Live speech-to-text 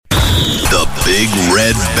Big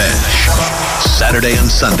Red Bench. Saturday and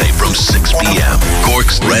Sunday from 6 p.m.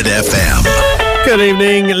 Cork's Red FM. Good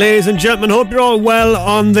evening, ladies and gentlemen. Hope you're all well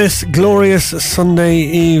on this glorious Sunday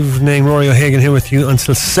evening. Rory O'Hagan here with you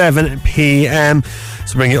until 7 p.m.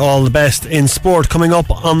 So bring you all the best in sport. Coming up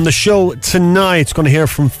on the show tonight, going to hear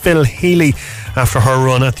from Phil Healy after her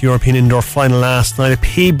run at the European Indoor Final last night. A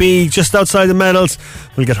PB just outside the medals.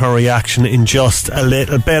 We'll get her reaction in just a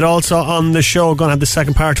little bit. Also on the show, going to have the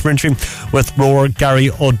second part of our interview with rower Gary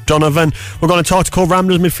O'Donovan. We're going to talk to Cobh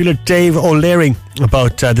Ramblers midfielder Dave O'Leary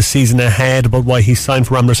about the season ahead, about why he signed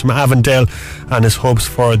for Ramblers from Avondale and his hopes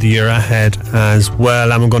for the year ahead as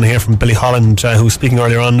well. And we're going to hear from Billy Holland, who was speaking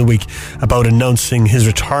earlier on in the week about announcing his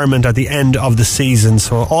retirement at the end of the season.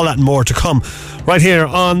 So all that and more to come right here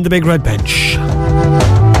on the Big Red Bench.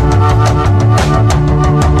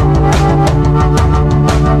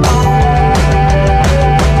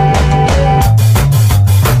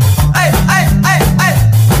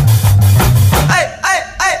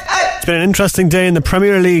 It's been an interesting day in the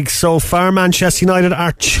Premier League so far. Manchester United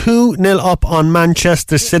are 2-0 up on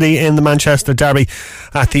Manchester City in the Manchester derby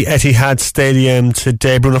at the Etihad Stadium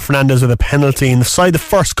today. Bruno Fernandes with a penalty inside the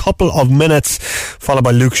first couple of minutes, followed by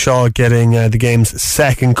Luke Shaw getting the game's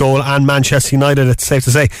second goal. And Manchester United, it's safe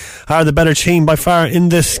to say, are the better team by far in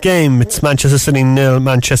this game. It's Manchester City 0,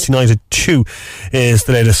 Manchester United 2 is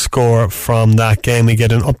the latest score from that game. We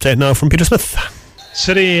get an update now from Peter Smith.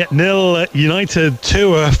 City 0, United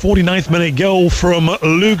 2, a 49th minute goal from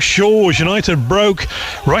Luke Shaw. United broke.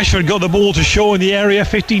 Rashford got the ball to Shaw in the area,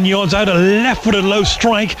 15 yards out, a left-footed low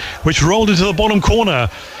strike which rolled into the bottom corner.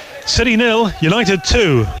 City 0, United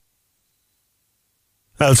 2.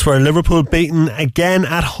 Elsewhere, Liverpool beaten again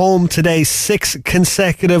at home today. 6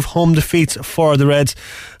 consecutive home defeats for the Reds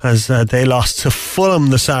as they lost to Fulham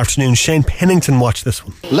this afternoon. Shane Pennington watched this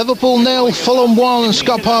one. Liverpool 0, Fulham 1, and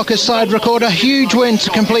Scott Parker's side record a huge win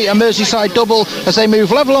to complete a Merseyside double as they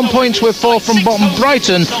move level on points with 4 from bottom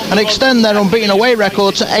Brighton and extend their unbeaten away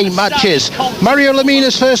record to 8 matches. Mario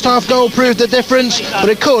Lemina's first half goal proved the difference, but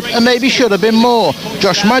it could and maybe should have been more.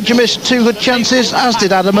 Josh Maja missed 2 good chances, as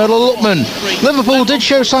did Adam Erler-Luckman. Liverpool did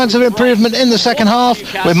show signs of improvement in the second half,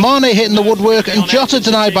 with Mane hitting the woodwork and Jota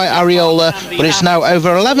denied by Areola, but it's now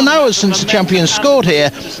over 11 hours since the champions scored here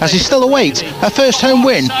as he still awaits a first home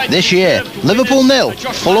win this year. Liverpool 0,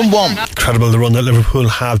 Fulham 1. Incredible the run that Liverpool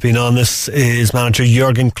have been on. This is manager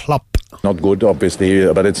Jurgen Klopp. Not good,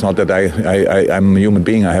 obviously, but it's not that I'm a human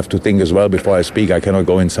being. I have to think as well before I speak. I cannot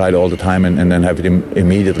go inside all the time and then have it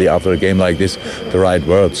immediately after a game like this the right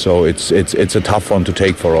word. So it's a tough one to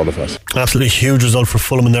take for all of us. Absolutely huge result for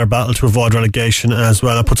Fulham in their battle to avoid relegation as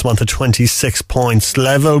well. That puts them on to 26 points,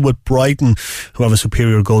 level with Brighton, who have a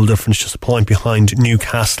superior goal difference, just a point behind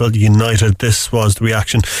Newcastle United. This was the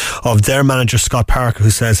reaction of their manager Scott Parker,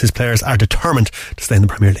 who says his players are determined to stay in the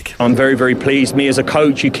Premier League. I'm very, very pleased. Me as a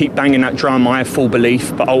coach, you keep banging that drum. I have full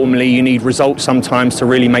belief, but ultimately you need results sometimes to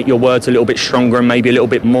really make your words a little bit stronger and maybe a little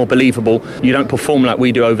bit more believable. You don't perform like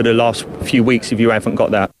we do over the last few weeks if you haven't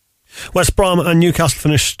got that. West Brom and Newcastle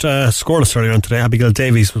finished scoreless earlier on today. Abigail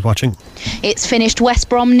Davies was watching. It's finished West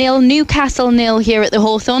Brom 0, Newcastle 0 here at the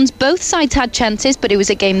Hawthorns. Both sides had chances, but it was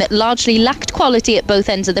a game that largely lacked quality at both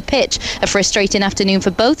ends of the pitch. A frustrating afternoon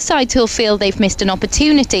for both sides, who'll feel they've missed an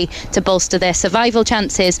opportunity to bolster their survival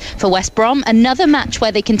chances. For West Brom, another match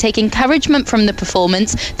where they can take encouragement from the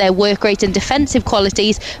performance, their work rate and defensive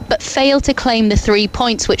qualities, but fail to claim the 3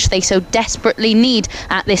 points which they so desperately need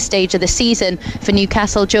at this stage of the season. For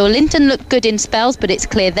Newcastle, Joe Linton looked good in spells, but it's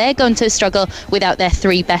clear they're going to struggle without their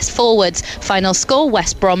 3 best forwards. Final score,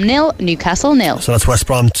 West Brom 0, Newcastle 0. So that's West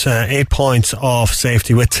Brom 8 points off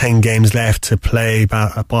safety with 10 games left to play.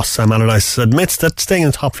 Boss Sam Allardyce admits that staying in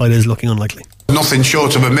the top flight is looking unlikely. Nothing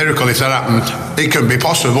short of a miracle if that happened. It can be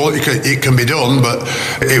possible, it can be done, but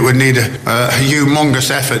it would need a humongous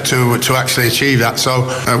effort to actually achieve that. So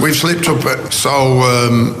we've slipped up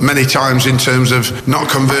so many times in terms of not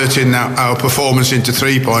converting our performance into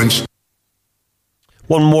 3 points.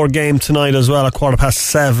 One more game tonight as well at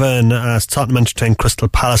 7:15 as Tottenham entertain Crystal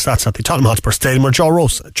Palace. That's at the Tottenham Hotspur Stadium where Joe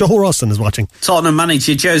Rosson is watching. Tottenham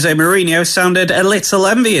manager Jose Mourinho sounded a little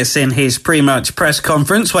envious in his pre-match press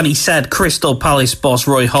conference when he said Crystal Palace boss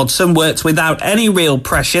Roy Hodgson worked without any real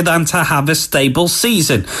pressure than to have a stable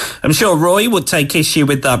season. I'm sure Roy would take issue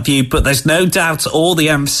with that view, but there's no doubt all the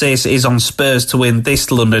emphasis is on Spurs to win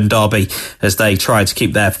this London derby as they try to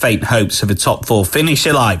keep their faint hopes of a top 4 finish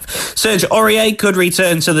alive. Serge Aurier could return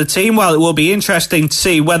return to the team, while it will be interesting to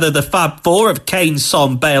see whether the Fab Four of Kane,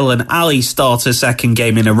 Son, Bale and Ali start a second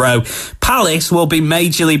game in a row, Palace will be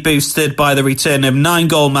majorly boosted by the return of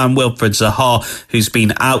 9-goal man Wilfried Zaha, who's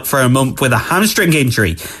been out for a month with a hamstring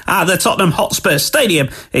injury. At the Tottenham Hotspur Stadium,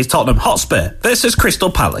 it's Tottenham Hotspur versus Crystal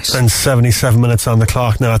Palace. And 77 minutes on the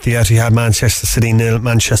clock now at the Etihad. Manchester City 0,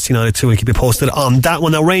 Manchester United 2. We'll keep you posted on that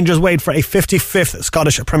one. Now, Rangers' wait for a 55th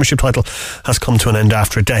Scottish Premiership title has come to an end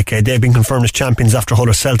after a decade. They've been confirmed as champions after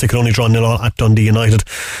Hull Celtic could only draw 0-0 at Dundee United,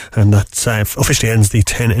 and that officially ends the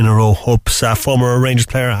 10 in a row hopes. Former Rangers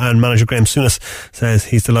player and manager Graham Souness says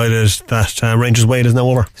he's delighted that Rangers' wait is now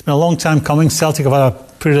over. It's been a long time coming. Celtic have had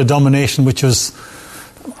a period of domination which was,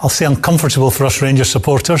 I'll say, uncomfortable for us Rangers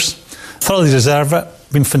supporters. Thoroughly deserve it.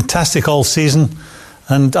 Been fantastic all season,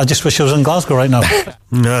 and I just wish I was in Glasgow right now.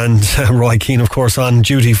 And Roy Keane, of course, on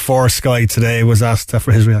duty for Sky today, was asked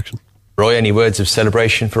for his reaction. Roy, any words of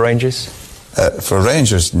celebration for Rangers? For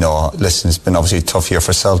Rangers, no. Listen, it's been obviously a tough year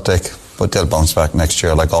for Celtic, but they'll bounce back next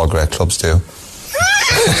year like all great clubs do.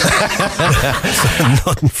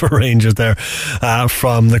 Nothing for Rangers there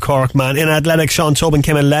from the Cork man. In athletics, Sean Tobin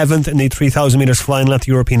came 11th in the 3,000 metres final at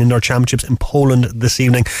the European Indoor Championships in Poland this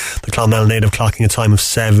evening. The Clonmel native clocking a time of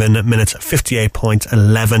 7 minutes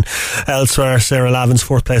 58.11. Elsewhere, Sarah Lavin's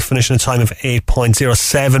fourth place finishing a time of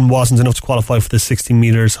 8.07 wasn't enough to qualify for the 60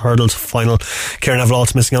 metres hurdles final. Kieran Neville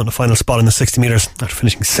also missing out on the final spot in the 60 metres after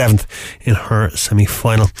finishing 7th in her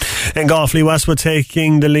semi-final. In golf, Lee Westwood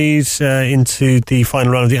taking the lead into the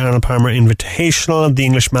final round of the Arnold Palmer Invitational. The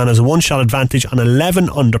Englishman has a one-shot advantage on 11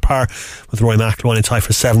 under par, with Roy McIlroy in tie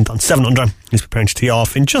for 7th on 7 under. He's preparing to tee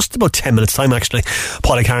off in just about 10 minutes time actually.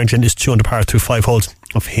 Paulie Carrington is 2 under par through 5 holes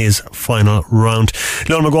of his final round.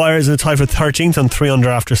 Lil Maguire is in a tie for 13th on 3 under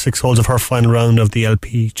after 6 holes of her final round of the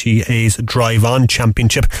LPGA's Drive On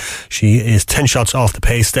Championship. She is 10 shots off the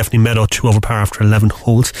pace. Stephanie Meadow 2 over par after 11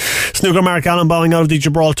 holes. Snooker Mark Allen bowing out of the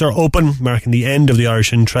Gibraltar Open, marking the end of the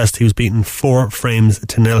Irish interest. He was beaten 4 frames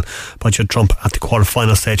to 0 by Judd Trump at the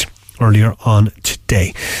quarter-final stage earlier on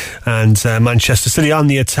today. And Manchester City on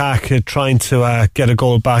the attack, trying to get a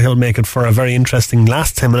goal back. It'll make it for a very interesting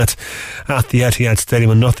last 10 minutes at the Etihad Stadium,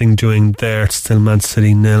 and nothing doing there. It's still Man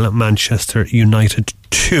City 0, Manchester United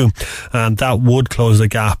 2, and that would close the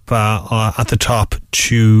gap at the top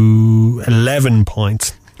to 11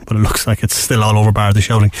 points, but it looks like it's still all over bar the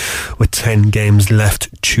shouting with 10 games left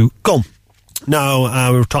to go.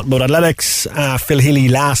 Now, we were talking about athletics. Phil Healy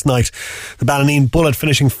last night, the Ballonine Bullet,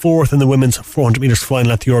 finishing 4th in the women's 400 metres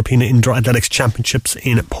final at the European Indoor Athletics Championships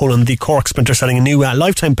in Poland. The Cork sprinter setting a new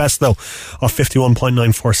lifetime best, though, of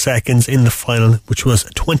 51.94 seconds in the final, which was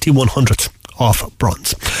 2100th off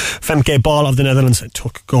bronze. Femke Ball of the Netherlands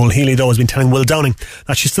took gold. Healy, though, has been telling Will Downing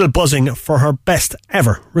that she's still buzzing for her best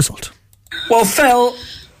ever result. Well, Phil,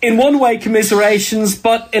 in one way, commiserations,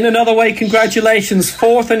 but in another way, congratulations.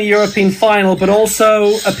 4th in a European final, but also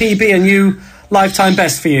a PB, a new lifetime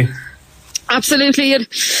best for you. Absolutely. And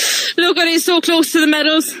look, I was so close to the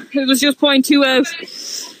medals. It was just 0.2 out.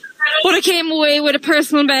 But I came away with a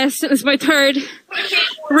personal best. It was my 3rd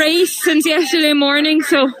race since yesterday morning.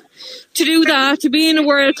 So to do that, to be in a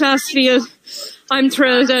world-class field, I'm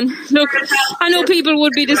thrilled. And look, I know people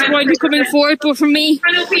would be disappointed coming forward, but for me,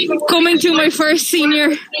 coming to my first senior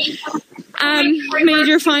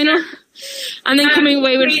major final and then coming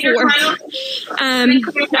away with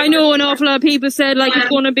 4th. I know an awful lot of people said like it's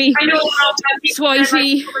going to be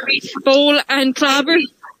Switey, Bowl and Clabber.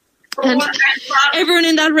 And everyone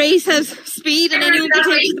in that race has speed and anyone can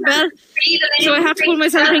take the bell. So I have to put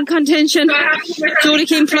myself in contention. Jodie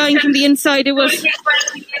came flying from the inside. It was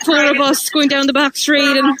 4 of us going down the back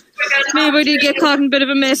straight, and maybe I did get caught in a bit of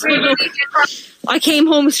a mess, but look, I came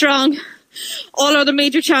home strong. All other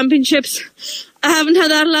major championships, I haven't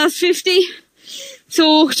had that last 50.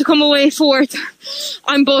 So to come away 4th,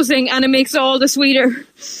 I'm buzzing, and it makes it all the sweeter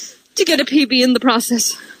to get a PB in the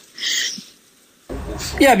process.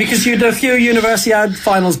 Yeah, because you did a few Universiade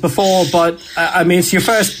finals before, but I mean, it's your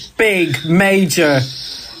first big, major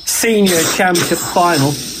senior championship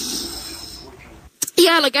final.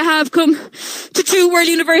 Yeah, like I have come to 2 World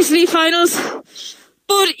University finals,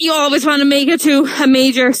 but you always want to make it to a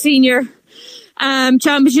major senior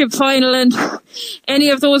championship final, and any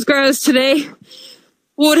of those girls today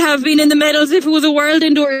would have been in the medals if it was a World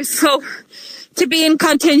Indoors. So to be in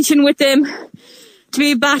contention with them, to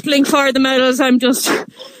be battling for the medals, I'm just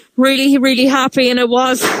really, really happy. And it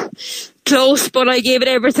was close, but I gave it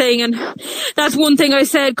everything. And that's one thing I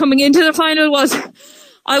said coming into the final was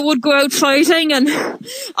I would go out fighting and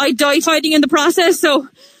I'd die fighting in the process. So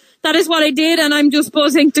that is what I did, and I'm just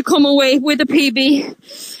buzzing to come away with a PB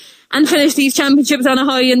and finish these championships on a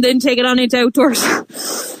high and then take it on into outdoors.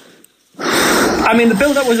 I mean, the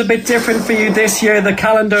build-up was a bit different for you this year. The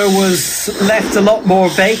calendar was left a lot more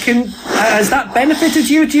vacant. Has that benefited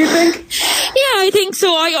you, do you think? Yeah, I think so.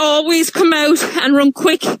 I always come out and run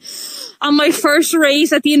quick on my first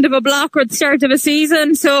race at the end of a block or at the start of a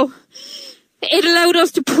season. So it allowed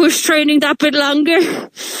us to push training that bit longer.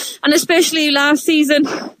 And especially last season.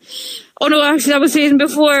 Oh no, actually that was season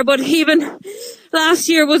before. But even last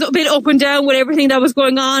year was a bit up and down with everything that was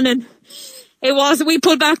going on. And we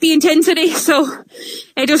pulled back the intensity, so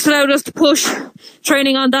it just allowed us to push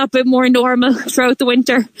training on that bit more normal throughout the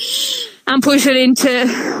winter and push it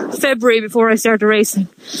into February before I started racing.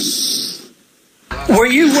 Were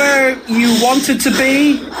you where you wanted to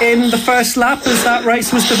be in the first lap as that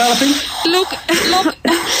race was developing? Look,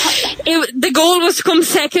 the goal was to come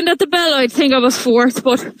second at the bell. I think I was fourth,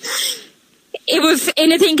 but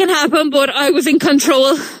anything can happen, but I was in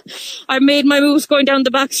control. I made my moves going down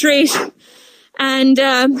the back straight. And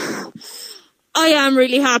I am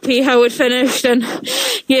really happy how it finished. And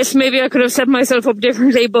yes, maybe I could have set myself up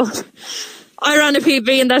differently, but I ran a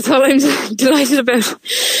PB and that's all I'm delighted about.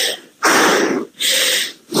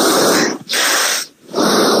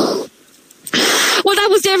 Well, that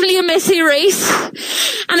was definitely a messy race.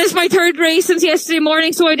 And it's my third race since yesterday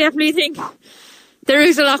morning, so I definitely think there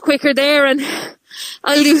is a lot quicker there. And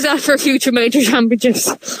I'll use that for future major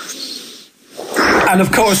championships. And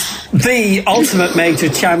of course, the ultimate major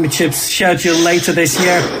championships scheduled later this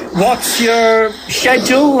year. What's your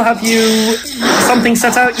schedule? Have you something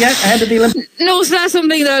set out yet ahead of the Olympics? No, so that's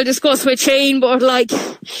something that I'll discuss with Shane, but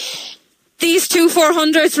these 2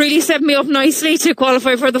 400s really set me up nicely to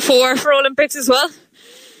qualify for the 4 for Olympics as well.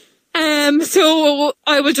 So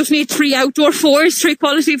I will just need 3 outdoor 4s, 3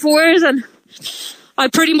 quality 4s, and I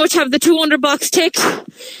pretty much have the 200 box ticked,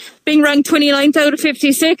 being ranked 29th out of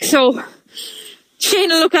 56, so Shane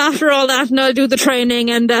will look after all that and I'll do the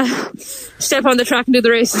training and step on the track and do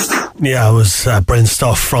the races. Yeah, it was brilliant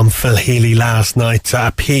stuff from Phil Healy last night.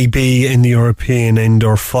 PB in the European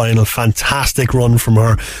Indoor Final. Fantastic run from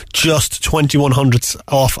her. Just 21 hundredths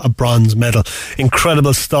off a bronze medal.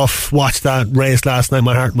 Incredible stuff. Watched that race last night,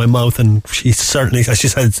 my heart in my mouth, and she certainly, as she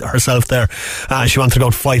said herself there, she wanted to go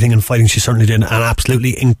out fighting, and fighting she certainly did. An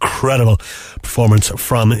absolutely incredible performance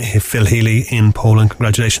from Phil Healy in Poland.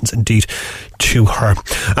 Congratulations indeed to her.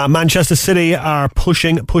 Manchester City are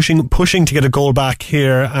pushing to get a goal back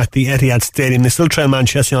here at the Etihad Stadium. They still trail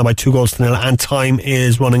Manchester United by 2-0, and time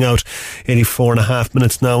is running out. 84.5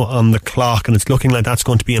 minutes now on the clock, and it's looking like that's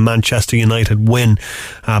going to be a Manchester United win.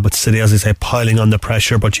 But City, as I say, piling on the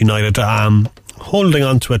pressure, but United holding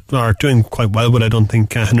on to it, are doing quite well, but I don't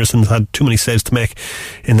think Henderson's had too many saves to make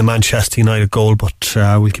in the Manchester United goal, but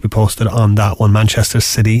we'll keep you posted on that one. Manchester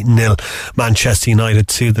City 0, Manchester United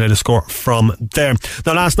 2, the latest score from there.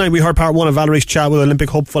 Now, last night we heard part 1 of Valerie's chat with Olympic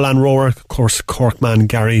hopeful and rower, of course, Cork man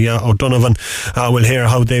Gary O'Donovan. We'll hear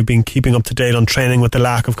how they've been keeping up to date on training with the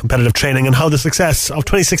lack of competitive training, and how the success of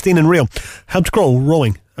 2016 in Rio helped grow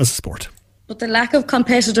rowing as a sport. But the lack of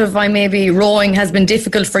competitive, maybe rowing has been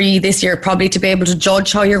difficult for you this year, probably to be able to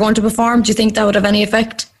judge how you're going to perform. Do you think that would have any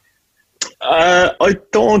effect? I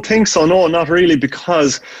don't think so, no, not really,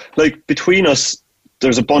 because between us,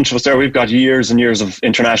 there's a bunch of us there. We've got years and years of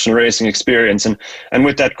international racing experience, and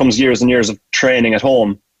with that comes years and years of training at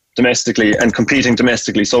home domestically and competing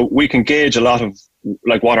domestically. So we can gauge a lot of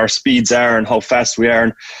what our speeds are and how fast we are,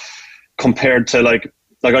 and compared to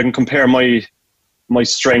I can compare my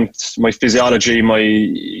strength, my physiology,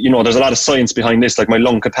 there's a lot of science behind this, like my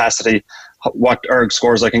lung capacity, what erg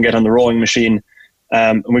scores I can get on the rowing machine.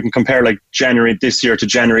 And we can compare January this year to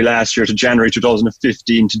January last year to January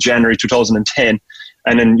 2015 to January 2010.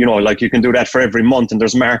 And then, you can do that for every month, and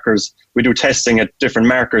there's markers. We do testing at different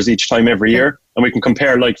markers each time every year, and we can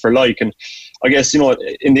compare like for like. And I guess,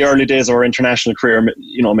 in the early days of our international career,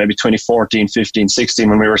 maybe 2014, 15, 16,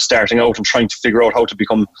 when we were starting out and trying to figure out how to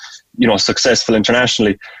become, successful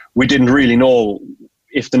internationally, we didn't really know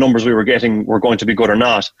if the numbers we were getting were going to be good or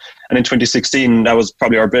not. And in 2016, that was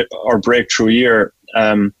probably our breakthrough year.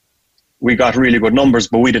 We got really good numbers,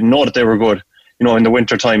 but we didn't know that they were good. In the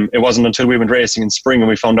winter time, it wasn't until we went racing in spring and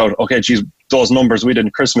we found out, okay, geez, those numbers we did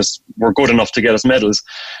in Christmas were good enough to get us medals.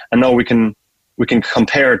 And now we can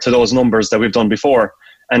compare to those numbers that we've done before.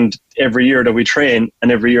 And every year that we train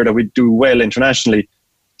and every year that we do well internationally,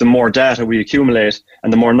 the more data we accumulate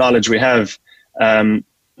and the more knowledge we have,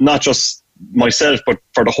 not just myself, but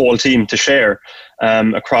for the whole team to share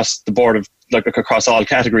across the board of across all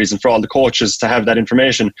categories, and for all the coaches to have that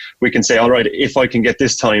information, we can say, all right, if I can get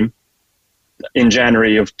this time in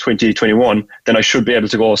January of 2021, then I should be able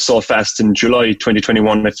to go so fast in July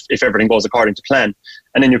 2021 if everything goes according to plan.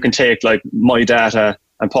 And then you can take my data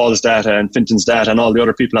and Paul's data and Finton's data and all the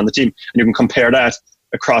other people on the team, and you can compare that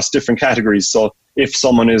across different categories. So if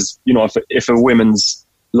someone is, if a women's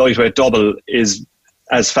lightweight double is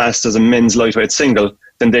as fast as a men's lightweight single,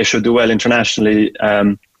 then they should do well internationally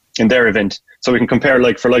in their event. So we can compare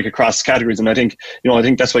like for like across categories. And I think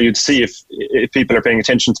that's why you'd see if people are paying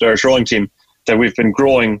attention to the Irish rowing team, that we've been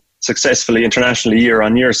growing successfully internationally year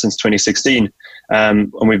on year since 2016.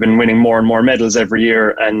 And we've been winning more and more medals every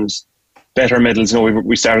year, and better medals.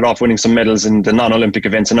 We started off winning some medals in the non-Olympic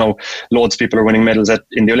events, and now loads of people are winning medals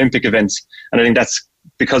in the Olympic events. And I think that's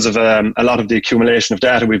because of a lot of the accumulation of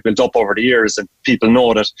data we've built up over the years, and people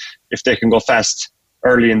know that if they can go fast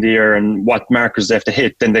early in the year and what markers they have to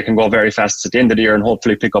hit, then they can go very fast at the end of the year and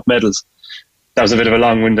hopefully pick up medals. That was a bit of a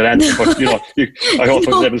long-winded answer, but I hope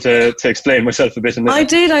I was able to explain myself a bit. I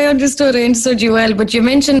did. I understood you well. But you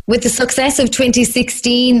mentioned with the success of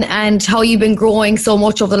 2016 and how you've been growing so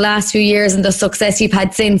much over the last few years and the success you've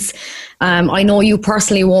had since. I know you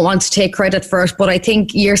personally won't want to take credit for it, but I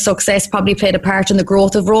think your success probably played a part in the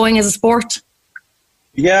growth of rowing as a sport.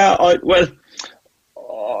 Yeah, I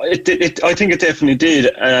think it definitely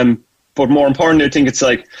did. But more importantly, I think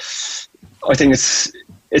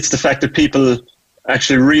it's the fact that people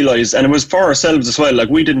actually realised, and it was for ourselves as well. Like,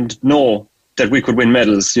 we didn't know that we could win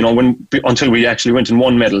medals, until we actually went and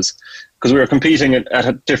won medals, because we were competing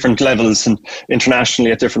at different levels and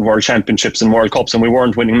internationally at different world championships and world cups, and we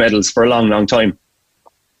weren't winning medals for a long, long time.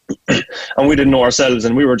 And we didn't know ourselves,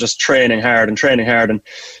 and we were just training hard, and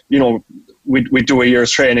we'd do a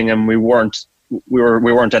year's training, and we weren't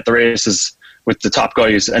at the races with the top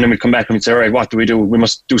guys, and then we'd come back and we'd say, all right, what do? We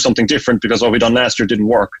must do something different because what we done last year didn't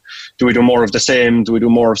work. Do we do more of the same? Do we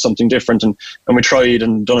do more of something different? And we tried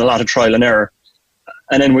and done a lot of trial and error.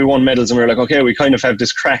 And then we won medals, and we were like, okay, we kind of have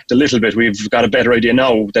this cracked a little bit. We've got a better idea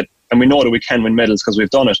now, and we know that we can win medals because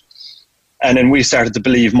we've done it. And then we started to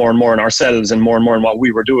believe more and more in ourselves and more in what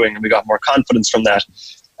we were doing, and we got more confidence from that.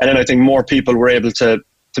 And then I think more people were able to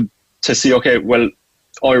see, okay, well,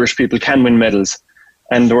 Irish people can win medals.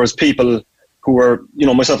 And there was people who were,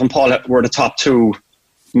 myself and Paul were the top two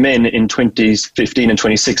men in 2015 and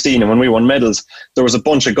 2016. And when we won medals, there was a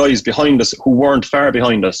bunch of guys behind us who weren't far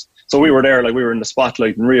behind us. So we were there, like we were in the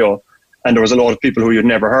spotlight in Rio, and there was a lot of people who you'd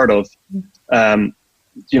never heard of.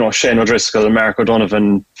 Shane O'Driscoll, Mark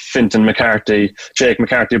O'Donovan, Finton McCarthy, Jake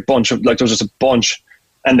McCarthy, there was just a bunch,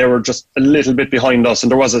 and they were just a little bit behind us,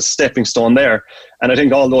 and there was a stepping stone there. And I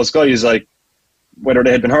think all those guys, like, whether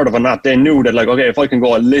they had been heard of or not, they knew that, like, okay, if I can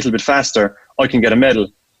go a little bit faster, I can get a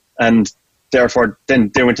medal. And therefore,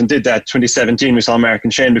 then they went and did that. 2017, we saw Mark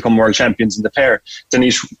and Shane become world champions in the pair.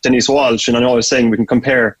 Denise Walsh, and I know I was saying we can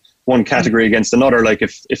compare one category against another. Like,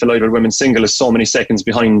 if a lightweight women's single is so many seconds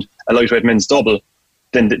behind a lightweight men's double,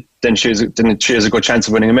 then she has a good chance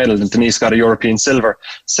of winning a medal. And Denise got a European silver.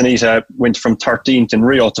 Sunita went from 13th in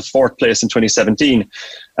Rio to 4th place in 2017.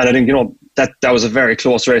 And I think, that was a very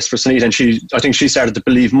close race for Sunita. And I think she started to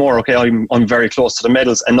believe more, okay, I'm very close to the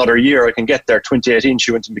medals. Another year I can get there. 2018,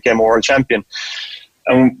 she went and became a world champion.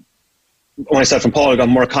 And myself and Paul got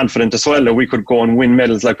more confident as well that we could go and win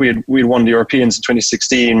medals. Like, we'd won the Europeans in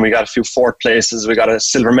 2016. We got a few 4th places. We got a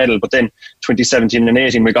silver medal. But then 2017 and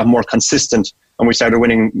 18, we got more consistent, and we started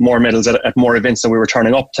winning more medals at more events than we were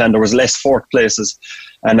turning up to, and there was less 4th places.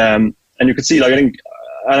 And you could see, like,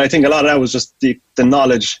 I think a lot of that was just the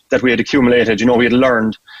knowledge that we had accumulated, we had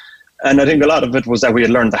learned. And I think a lot of it was that we had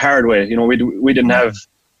learned the hard way. We didn't have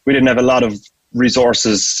a lot of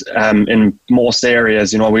resources in most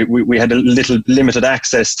areas. We had a little limited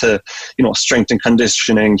access to, strength and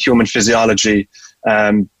conditioning, human physiology,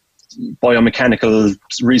 biomechanical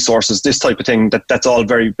resources, this type of thing. That's all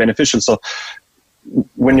very beneficial. So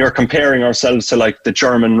when you're comparing ourselves to, like, the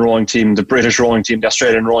German rowing team, the British rowing team, the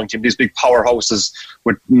Australian rowing team, these big powerhouses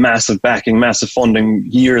with massive backing, massive funding,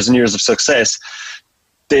 years and years of success,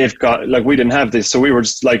 they've got, like, we didn't have this. So we were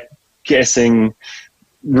just, like, guessing,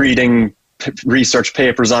 reading research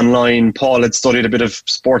papers online. Paul had studied a bit of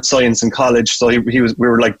sports science in college, so we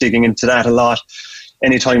were, like, digging into that a lot.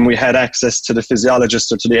 Anytime we had access to the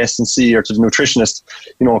physiologist or to the S&C or to the nutritionist,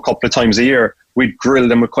 a couple of times a year, we'd grill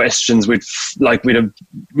them with questions. We'd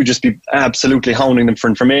just be absolutely hounding them for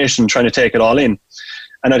information, trying to take it all in.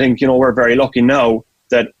 And I think, we're very lucky now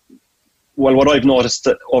that, well, what I've noticed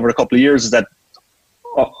that over a couple of years is that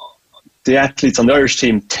the athletes on the Irish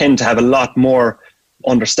team tend to have a lot more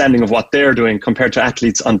understanding of what they're doing compared to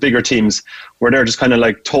athletes on bigger teams, where they're just kind of,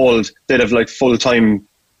 like, told, they'd have, like, full-time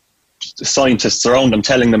scientists around them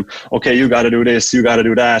telling them, okay, you got to do this, you got to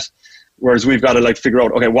do that. Whereas we've got to, like, figure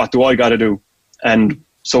out, okay, what do I got to do? And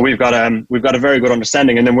So we've got a very good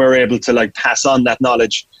understanding, and then we're able to like pass on that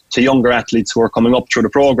knowledge to younger athletes who are coming up through the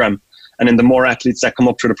program. And then the more athletes that come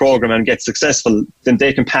up through the program and get successful, then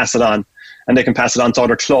they can pass it on, and they can pass it on to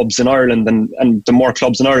other clubs in Ireland. And the more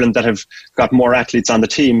clubs in Ireland that have got more athletes on the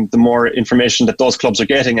team, the more information that those clubs are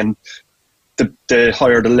getting, and the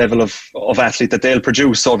higher the level of athlete that they'll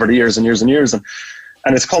produce over the years and years and years. And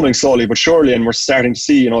it's coming slowly but surely, and we're starting to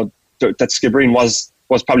see, that Skibbereen was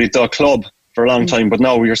probably the club for a long time, but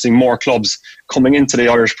now we're seeing more clubs coming into the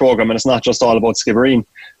Irish program, and it's not just all about Skibbereen.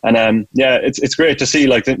 And it's great to see,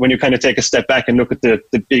 like, when you kind of take a step back and look at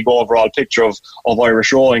the big overall picture of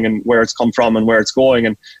Irish rowing and where it's come from and where it's going,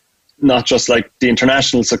 and not just like the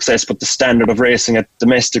international success, but the standard of racing at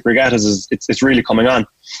domestic regattas it's really coming on.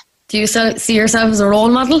 Do you see yourself as a role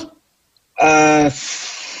model? I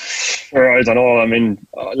don't know. I mean,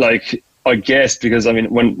 like, I guess, because I mean,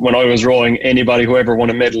 when I was rowing, anybody who ever won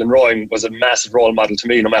a medal in rowing was a massive role model to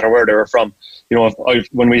me, no matter where they were from.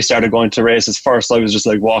 When we started going to races first, I was just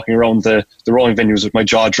like walking around the rowing venues with my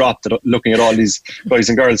jaw dropped, looking at all these guys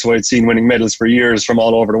and girls who I'd seen winning medals for years from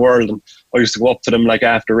all over the world. And I used to go up to them like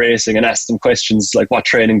after racing and ask them questions like, what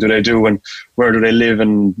training do they do and where do they live,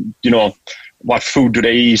 and what food do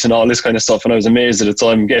they eat and all this kind of stuff. And I was amazed at it.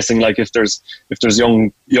 So I'm guessing, like, if there's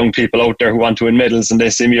young people out there who want to win medals and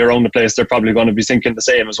they see me around the place, they're probably going to be thinking the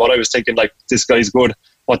same as what I was thinking. Like, this guy's good.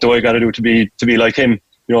 What do I got to do to be like him?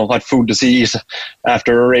 What food does he eat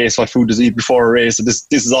after a race? What food does he eat before a race? So this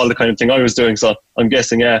is all the kind of thing I was doing. So I'm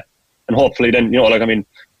guessing, yeah. And hopefully then,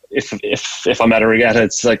 if I'm at a regatta,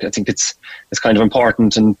 it's like, I think it's kind of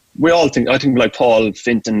important. And I think like Paul,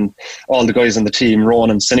 Fintan, all the guys on the team,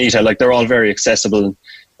 Ronan, Sanita, like, they're all very accessible,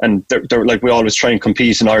 and they're like, we always try and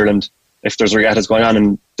compete in Ireland if there's regattas going on,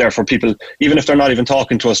 and therefore people, even if they're not even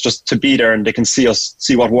talking to us, just to be there and they can see us,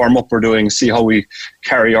 see what warm up we're doing, see how we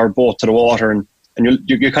carry our boat to the water, and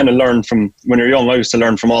you kind of learn from, when you're young, I used to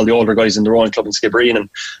learn from all the older guys in the rowing club in Skibbereen, and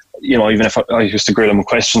even if I used to grill them with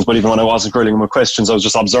questions, but even when I wasn't grilling them with questions, I was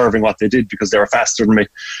just observing what they did because they were faster than me.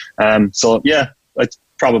 So yeah,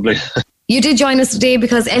 probably. You did join us today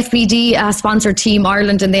because FBD sponsored Team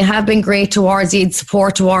Ireland, and they have been great towards you,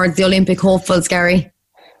 support towards the Olympic hopefuls, Gary.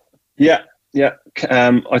 Yeah.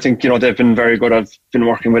 I think they've been very good. I've been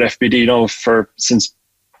working with FBD now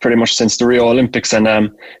pretty much since the Rio Olympics,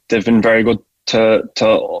 and they've been very good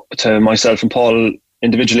to myself and Paul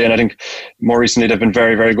individually, and I think more recently they've been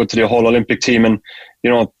very, very good to the whole Olympic team. And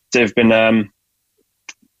they've been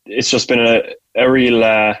it's just been a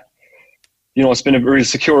real it's been a real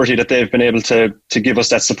security that they've been able to give us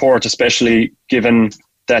that support, especially given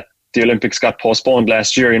that the Olympics got postponed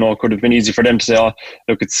last year. It could have been easy for them to say, oh,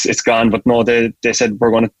 look, it's gone, but no, they said,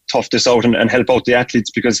 we're going to tough this out and help out the athletes,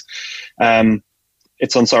 because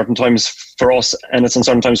it's uncertain times for us and it's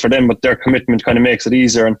uncertain times for them, but their commitment kind of makes it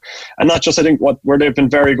easier. And not just, I think, where they've been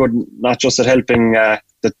very good, not just at helping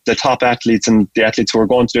the top athletes and the athletes who are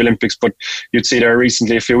going to the Olympics, but you'd see there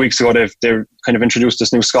recently, a few weeks ago, they've kind of introduced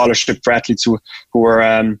this new scholarship for athletes who were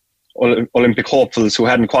Olympic hopefuls who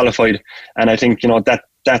hadn't qualified. And I think,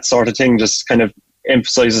 that sort of thing just kind of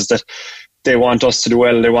emphasises that they want us to do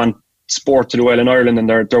well, they want sport to do well in Ireland, and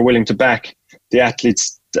they're willing to back the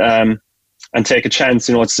athletes and take a chance.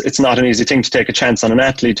 It's not an easy thing to take a chance on an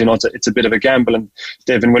athlete. It's a bit of a gamble, and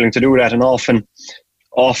they've been willing to do that. And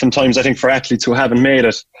oftentimes, I think for athletes who haven't made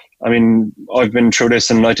it, I mean, I've been through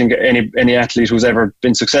this, and I think any athlete who's ever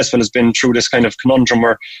been successful has been through this kind of conundrum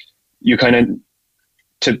where you kind of,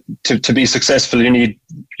 to be successful, you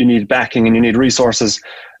need backing and you need resources,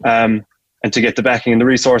 and to get the backing and the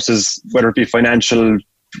resources, whether it be financial,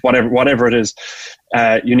 whatever it is,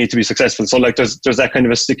 you need to be successful. So like there's that kind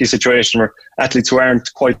of a sticky situation where athletes who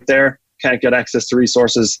aren't quite there can't get access to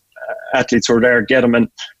resources. Athletes who are there get them, and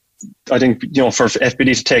I think for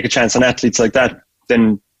FBD to take a chance on athletes like that,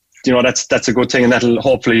 then that's a good thing, and that'll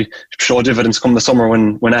hopefully show dividends come the summer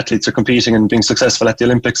when athletes are competing and being successful at the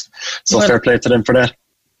Olympics. So fair play to them for that.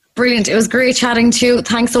 Brilliant. It was great chatting to you.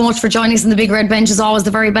 Thanks so much for joining us in the Big Red Bench. As always,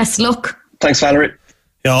 the very best luck. Thanks, Valerie.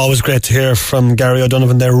 Yeah, always great to hear from Gary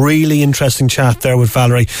O'Donovan there. Really interesting chat there with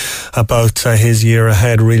Valerie about his year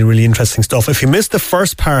ahead. Really, really interesting stuff. If you missed the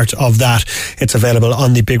first part of that, it's available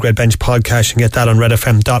on the Big Red Bench podcast. You can get that on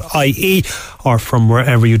redfm.ie or from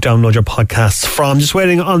wherever you download your podcasts from. Just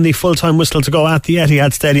waiting on the full-time whistle to go at the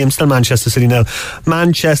Etihad Stadium. Still Manchester City nil,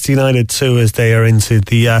 Manchester United 2, as they are into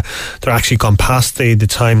they're actually gone past the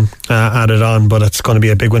time added on, but it's going to be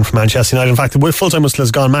a big win for Manchester United. In fact, the full-time whistle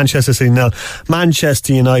has gone. Manchester City nil, Manchester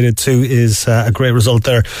Manchester United 2 is a great result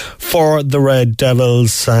there for the Red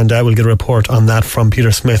Devils, and we'll get a report on that from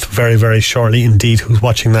Peter Smith very, very shortly indeed, who's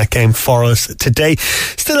watching that game for us today.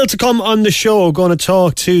 Still to come on the show, going to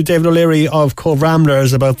talk to David O'Leary of Cobh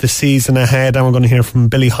Ramblers about the season ahead, and we're going to hear from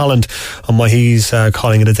Billy Holland on why he's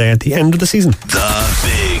calling it a day at the end of the season. The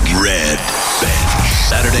Big Red Bench,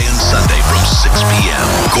 Saturday and Sunday from 6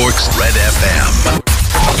 p.m. Cork's Red FM.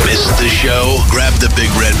 Missed the show? Grab the Big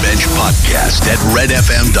Red Bench podcast at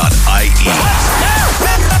redfm.ie.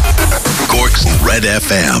 Cork's Red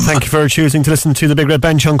FM. Thank you for choosing to listen to the Big Red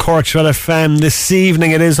Bench on Cork's Red FM this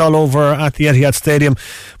evening. It is all over at the Etihad Stadium,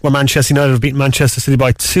 where Manchester United have beaten Manchester City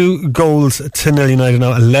by 2-0. United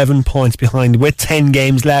now 11 points behind with 10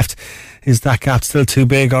 games left. Is that gap still too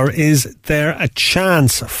big, or is there a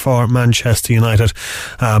chance for Manchester United?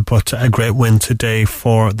 But a great win today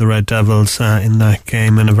for the Red Devils in that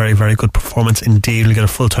game, and a very, very good performance indeed. We'll get a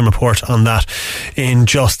full-time report on that in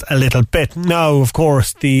just a little bit. Now, of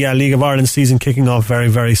course, the League of Ireland season kicking off very,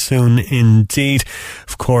 very soon indeed.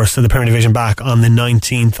 Of course, the Premier Division back on the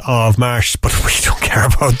 19th of March, but we don't care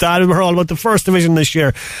about that. We're all about the First Division this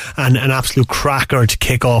year, and an absolute cracker to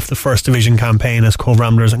kick off the First Division campaign as Cobh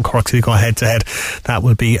Ramblers and Cork City go head to head. That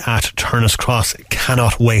will be at Turner's Cross.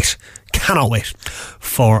 Cannot wait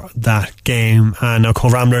for that game. And now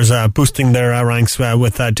Cobh Ramblers boosting their ranks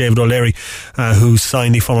with David O'Leary, who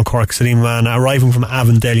signed the former Cork City man, arriving from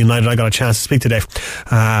Avondale United. I got a chance to speak to Dave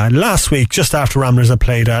last week, just after Ramblers had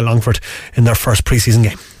played Longford in their first pre-season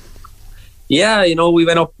game. Yeah, we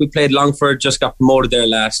went up, we played Longford, just got promoted there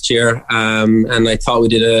last year, and I thought we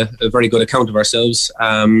did a very good account of ourselves.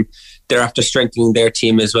 They're after strengthening their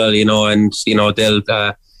team as well, and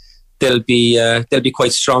they'll be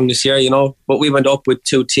quite strong this year, But we went up with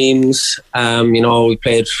two teams. We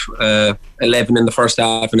played 11 in the first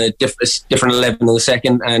half and a different 11 in the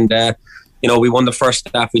second, and we won the first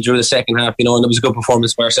half, we drew the second half, and it was a good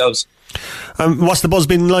performance by ourselves. What's the buzz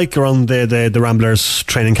been like around the Ramblers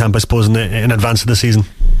training camp, I suppose, in advance of the season?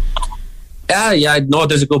 Yeah, no,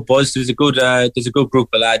 there's a good buzz. There's a good group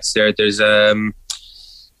of lads there. There's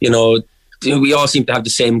we all seem to have the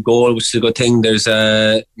same goal, which is a good thing. There's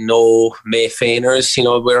no May feiners.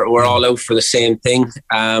 We're all out for the same thing.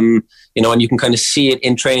 And you can kind of see it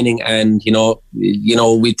in training, and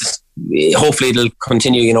we hopefully it'll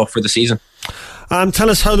continue, for the season. Tell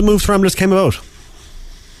us how the move to Ramblers came about.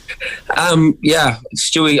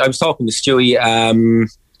 Stewie, I was talking to Stewie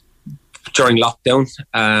during lockdown,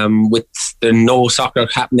 with there no soccer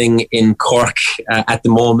happening in Cork at the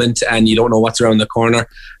moment, and you don't know what's around the corner.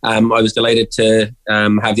 I was delighted to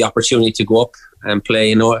have the opportunity to go up and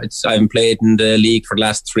play. I haven't played in the league for the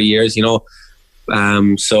last 3 years.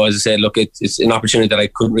 So as I said, look, it's an opportunity that I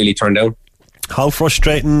couldn't really turn down. How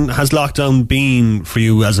frustrating has lockdown been for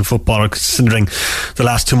you as a footballer, considering the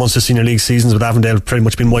last 2 months of senior league seasons with Avondale pretty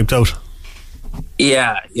much been wiped out?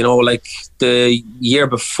 Yeah, like the year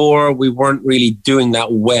before, we weren't really doing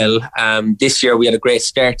that well. This year we had a great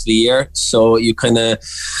start to the year, so you kind of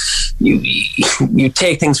you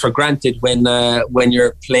take things for granted when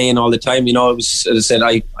you're playing all the time. It was, as I said,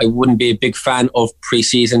 I wouldn't be a big fan of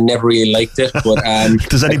pre-season, never really liked it. But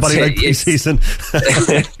does anybody like pre-season?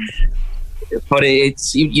 But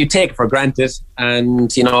it's you take it for granted, and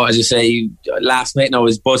as I say, last night I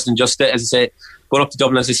was buzzing. Just as I say, going up to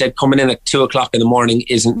Dublin, as I said, coming in at 2:00 in the morning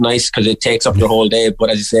isn't nice because it takes up your whole day. But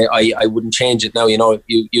as I say, I wouldn't change it now. You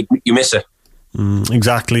miss it.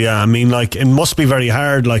 Exactly. Yeah. I mean, it must be very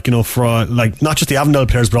hard. For not just the Avondale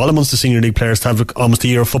players, but all the Munster senior league players to have almost a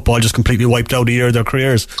year of football just completely wiped out. A year of their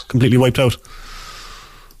careers completely wiped out.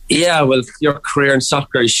 Yeah, well, your career in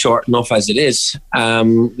soccer is short enough as it is.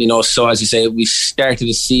 So as you say, we started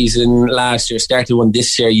the season last year, started one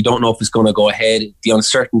this year. You don't know if it's going to go ahead. The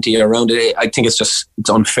uncertainty around it, I think it's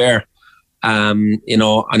unfair,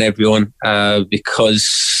 on everyone,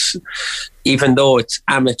 because even though it's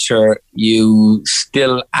amateur, you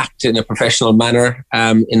still act in a professional manner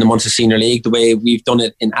in the Munster Senior League, the way we've done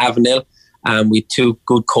it in Avondale. We had two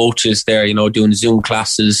good coaches there, doing Zoom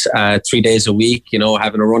classes 3 days a week,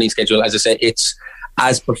 having a running schedule. As I say, it's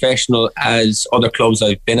as professional as other clubs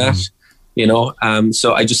I've been at,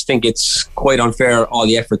 So I just think it's quite unfair, all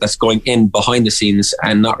the effort that's going in behind the scenes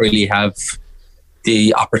and not really have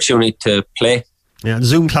the opportunity to play. Yeah,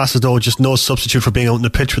 Zoom classes, though, just no substitute for being out in the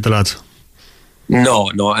pitch with the lads. No,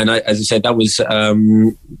 and as I said, that was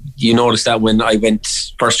you noticed that when I went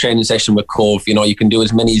first training session with Cobh, you can do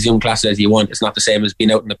as many Zoom classes as you want. It's not the same as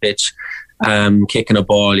being out in the pitch, kicking a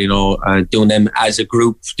ball, doing them as a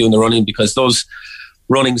group, doing the running, because those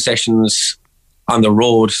running sessions on the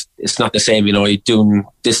road, it's not the same. You know, you're doing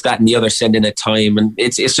this, that and the other, sending a time, and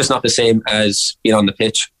it's just not the same as being on the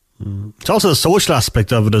pitch. It's also the social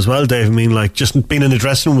aspect of it as well, Dave. I mean, like, just being in the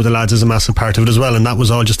dressing room with the lads is a massive part of it as well, and that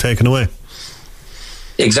was all just taken away.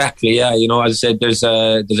 Exactly, yeah. You know, as I said, there's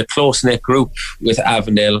a close-knit group with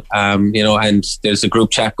Avondale, you know, and there's a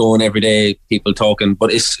group chat going every day, people talking,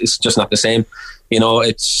 but it's just not the same. You know,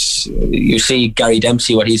 you see Gary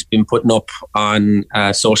Dempsey, what he's been putting up on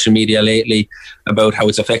social media lately about how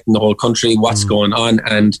it's affecting the whole country, what's going on,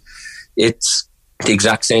 and it's the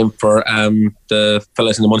exact same for the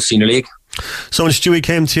fellas in the Munster Senior League. So when Stewie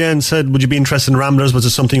came to you and said, would you be interested in Ramblers, was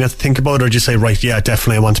it something you had to think about, or did you say, right, yeah,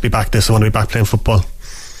 definitely, I want to be back I want to be back playing football?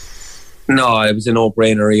 No, it was a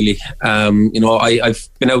no-brainer, really. You know, I've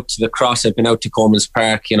been out to the Cross, I've been out to Coleman's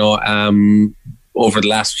Park, you know, over the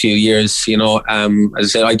last few years. You know,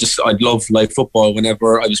 as I said, I'd love live football.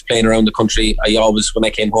 Whenever I was playing around the country, when I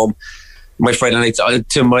came home, my Friday nights,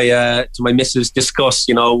 to my missus' disgust,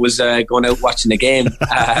 you know, was going out watching the game.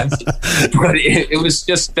 But it was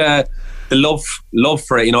just the love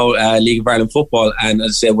for it, you know, League of Ireland football. And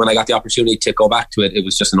as I said, when I got the opportunity to go back to it, it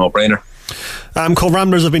was just a no-brainer. Cobh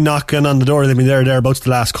Ramblers have been knocking on the door. They've been thereabouts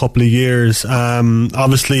the last couple of years.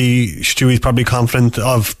 Obviously, Stewie's probably confident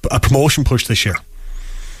of a promotion push this year.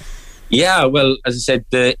 Yeah, well, as I said,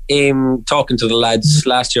 the aim, talking to the lads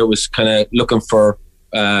last year, was kind of looking for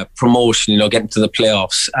promotion, you know, getting to the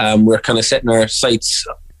playoffs. We're kind of setting our sights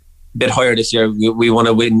a bit higher this year. We want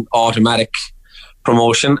to win automatic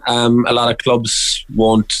promotion. A lot of clubs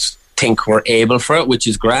won't think we're able for it, which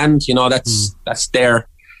is grand. You know, that's their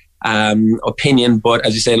opinion. But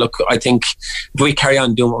as you say, look, I think if we carry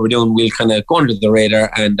on doing what we're doing, we'll kind of go under the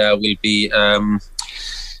radar, and we'll be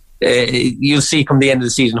you'll see come the end of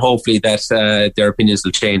the season, hopefully, that their opinions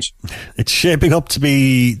will change. It's shaping up to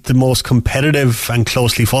be the most competitive and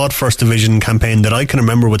closely fought First Division campaign that I can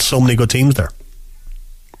remember, with so many good teams there.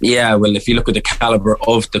 Yeah, well, if you look at the calibre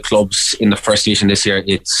of the clubs in the First Division this year,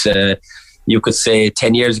 it's you could say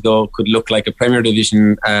 10 years ago could look like a Premier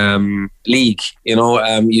Division league. You know,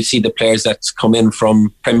 you see the players that's come in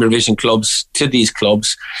from Premier Division clubs to these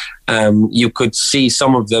clubs. You could see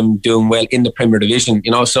some of them doing well in the Premier Division. You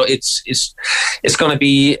know, so it's going to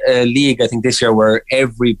be a league, I think, this year where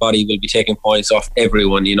everybody will be taking points off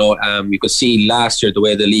everyone. You know, you could see last year the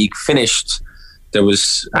way the league finished. There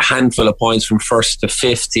was a handful of points from first to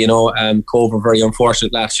fifth. You know, Cobh were very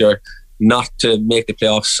unfortunate last year not to make the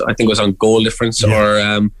playoffs. I think it was on goal difference,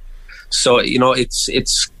 or so. You know, it's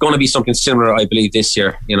going to be something similar, I believe, this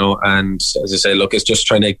year. You know, and as I say, look, it's just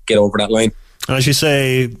trying to get over that line. And as you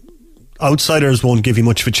say, outsiders won't give you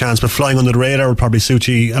much of a chance, but flying under the radar will probably suit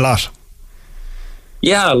you a lot.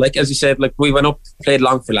 Yeah, like as you said, like we went up, played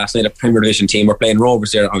Longford last night, a Premier Division team. We're playing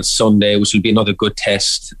Rovers there on Sunday, which will be another good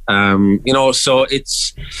test. You know, so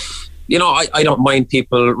it's, you know, I don't mind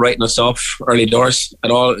people writing us off early doors at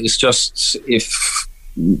all. It's just if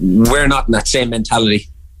we're not in that same mentality,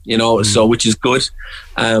 you know, so which is good.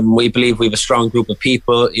 We believe we have a strong group of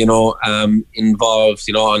people, you know, involved,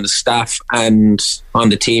 you know, on the staff and on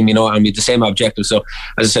the team, you know, and we have the same objective. So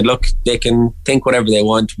as I said, look, they can think whatever they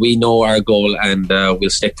want. We know our goal, and we'll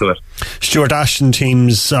stick to it. Stuart Ashton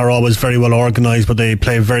teams are always very well organised, but they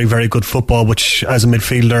play very, very good football, which as a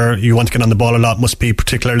midfielder you want to get on the ball a lot, must be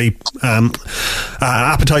particularly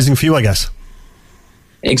appetising for you, I guess.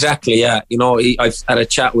 Exactly, yeah. You know, I've had a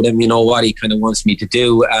chat with him, you know, what he kind of wants me to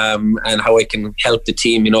do, and how I can help the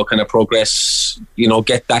team, you know, kind of progress, you know,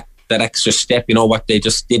 get that extra step, you know, what they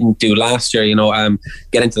just didn't do last year, you know,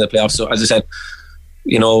 get into the playoffs. So as I said,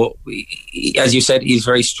 you know, as you said, he's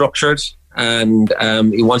very structured, and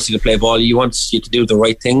he wants you to play ball. He wants you to do the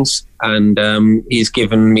right things, and he's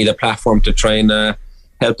given me the platform to try and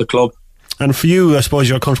help the club. And for you, I suppose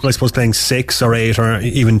you're comfortable, I suppose, playing 6 or 8 or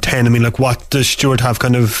even 10. I mean, like, what does Stuart have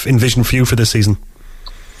kind of envisioned for you for this season?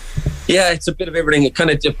 Yeah, it's a bit of everything. It kind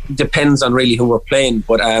of depends on really who we're playing.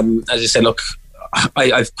 But as I said, look,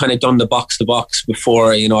 I've kind of done the box-to-box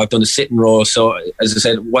before. You know, I've done the sitting row. So as I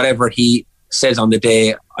said, whatever he says on the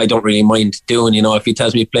day, I don't really mind doing. You know, if he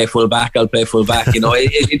tells me play full back, I'll play full back. You know,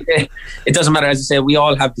 it doesn't matter. As I say, we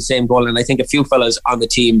all have the same goal. And I think a few fellas on the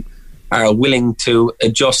team are willing to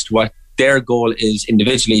adjust what their goal is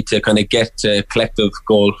individually to kind of get a collective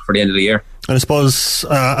goal for the end of the year. And I suppose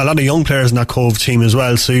a lot of young players in that Cobh team as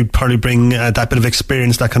well, so you'd probably bring that bit of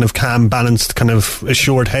experience, that kind of calm, balanced, kind of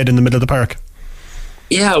assured head in the middle of the park.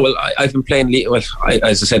 Yeah, well, I've been playing as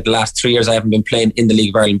I said, the last 3 years I haven't been playing in the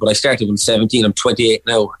League of Ireland, but I started when I was 17. I'm 28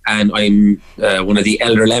 now, and I'm one of the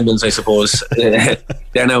elder lemons, I suppose. There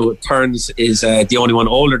now, Turns is the only one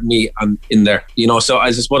older than me in there, so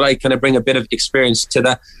I just what I kind of bring a bit of experience to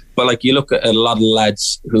that. But like, you look at a lot of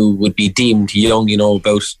lads who would be deemed young,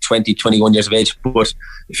 about 20, 21 years of age, but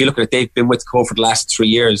if you look at it, they've been with Cobh for the last 3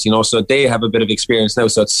 years, so they have a bit of experience now.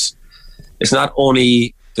 So it's not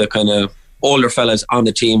only the kind of older fellas on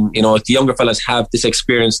the team, the younger fellas have this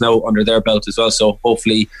experience now under their belt as well, so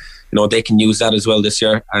hopefully they can use that as well this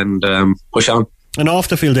year and push on. And off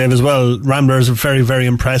the field, Dave, as well, Ramblers are very, very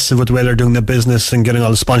impressive with the way they're doing their business and getting all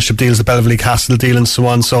the sponsorship deals, the Belvedere Castle deal and so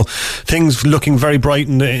on, so things looking very bright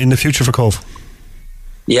in the future for Cobh.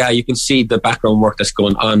 Yeah, you can see the background work that's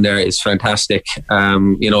going on there is fantastic.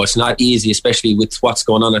 It's not easy, especially with what's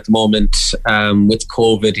going on at the moment with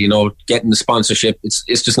COVID, getting the sponsorship. It's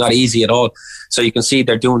just not easy at all. So you can see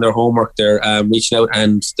they're doing their homework, they're reaching out,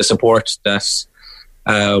 and the support that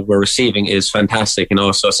we're receiving is fantastic,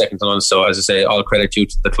 so second to none. So as I say, all credit due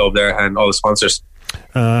to the club there and all the sponsors.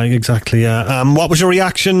 Exactly, yeah. What was your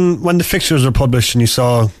reaction when the fixtures were published and you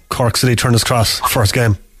saw Cork City Turners Cross first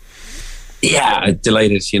game? Yeah,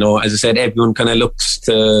 delighted. As I said, everyone kind of looks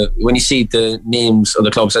to, when you see the names of the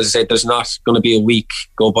clubs, as I said, there's not going to be a week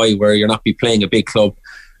go by where you're not be playing a big club.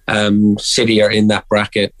 City are in that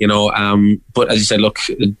bracket, but as you said, look,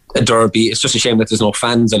 a derby, it's just a shame that there's no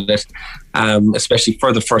fans in it, especially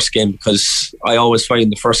for the first game, because I always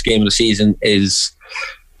find the first game of the season is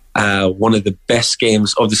one of the best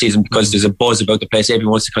games of the season, because there's a buzz about the place.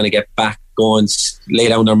 Everyone wants to kind of get back going, lay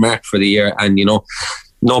down their mark for the year, and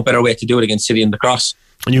no better way to do it against City in the Cross.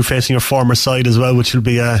 And you facing your former side as well, which will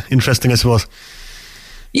be interesting, I suppose.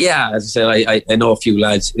 Yeah, as I said, I know a few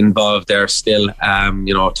lads involved there still.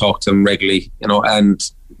 Talk to them regularly. And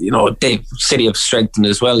City have strengthened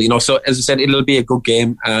as well. So as I said, it'll be a good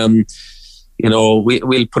game.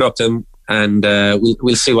 We'll put up them, and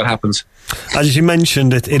we'll see what happens. As you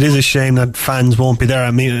mentioned, it is a shame that fans won't be there.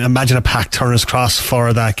 I mean, imagine a packed Turners Cross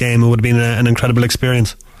for that game. It would have been an incredible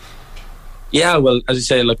experience. Yeah, well, as I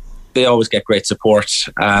say, look, they always get great support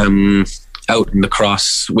out in the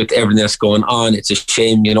Cross with everything that's going on. It's a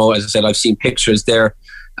shame, as I said, I've seen pictures there.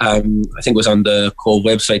 I think it was on the Cobh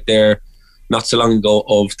website there not so long ago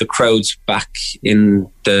of the crowds back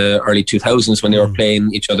in the early 2000s when they were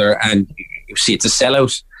playing each other, and you see it's a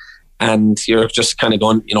sellout. And you're just kind of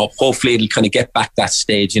going, hopefully it'll kind of get back that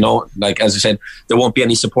stage, Like, as I said, there won't be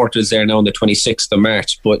any supporters there now on the 26th of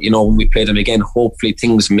March. But, when we play them again, hopefully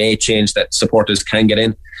things may change that supporters can get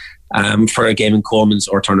in for a game in Coleman's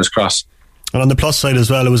or Turner's Cross. And on the plus side as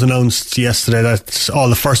well, it was announced yesterday that all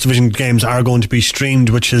the First Division games are going to be streamed,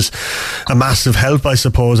 which is a massive help, I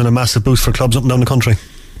suppose, and a massive boost for clubs up and down the country.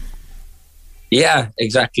 Yeah,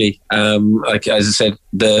 exactly. Like as I said,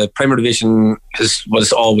 the Premier Division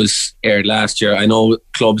was always aired last year. I know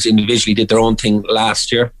clubs individually did their own thing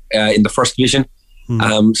last year in the First Division.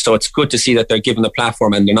 So it's good to see that they're given the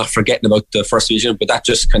platform and they're not forgetting about the First Division, but that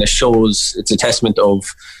just kind of shows it's a testament of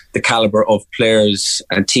the calibre of players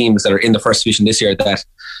and teams that are in the First Division this year, that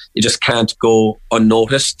you just can't go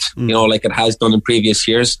unnoticed, like it has done in previous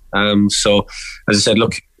years. So as I said,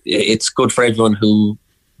 look, it's good for everyone who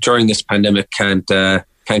during this pandemic can't go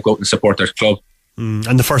out and support their club.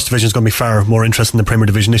 And the First Division is going to be far more interesting than the Premier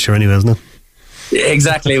Division this year anyway, isn't it?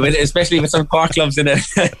 Exactly, especially with some Cork clubs in it.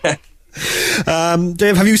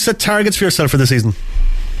 Dave, have you set targets for yourself for the season?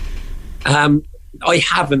 I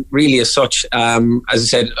haven't really as such. As I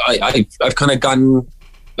said, I've kind of gone,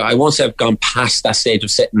 I won't say I've gone past that stage of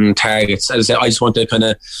setting targets. As I said, I just want to kind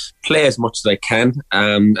of play as much as I can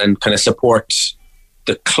and kind of support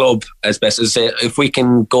the club as best. As I say, if we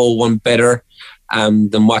can go one better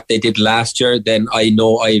than what they did last year, then I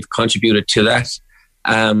know I've contributed to that.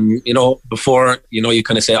 Before, you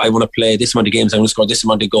kind of say, I want to play this amount of games, I want to score this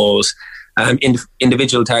amount of goals.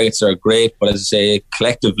 Individual targets are great, but as I say,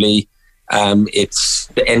 collectively, it's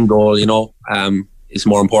the end goal, is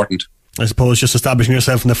more important. I suppose just establishing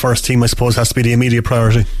yourself in the first team, I suppose, has to be the immediate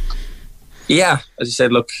priority. Yeah, as you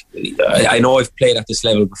said, look, I know I've played at this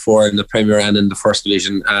level before in the Premier and in the First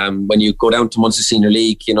Division. When you go down to Munster Senior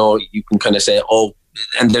League, you can kind of say,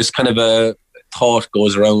 and there's kind of a thought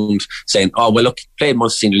goes around saying, well, look, play in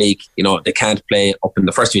Munster Senior League, they can't play up in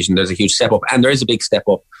the First Division. There's a huge step up, and there is a big step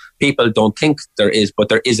up. People don't think there is, but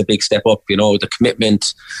there is a big step up, the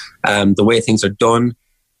commitment, the way things are done,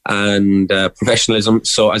 and professionalism.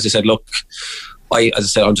 So as I said, look, I'm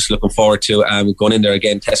just looking forward to going in there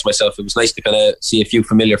again, test myself. It was nice to kind of see a few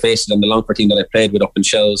familiar faces on the Longford team that I played with up in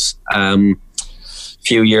Shells a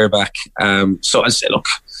few years back. So as I said, look,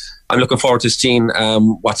 I'm looking forward to seeing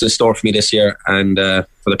what's in store for me this year and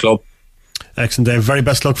for the club. Excellent, Dave. Very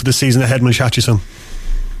best luck for the season ahead. We'll chat to you soon.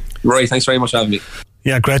 Rory, thanks very much for having me.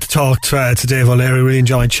 Yeah, great to talk to Dave O'Leary. Really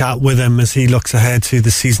enjoyed chat with him as he looks ahead to the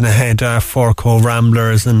season ahead for Cobh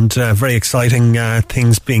Ramblers, and very exciting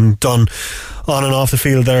things being done on and off the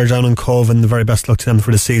field there down in Cobh, and the very best luck to them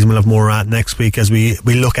for the season. We'll have more next week as we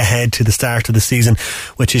look ahead to the start of the season,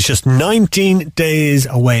 which is just 19 days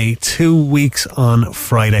away, 2 weeks on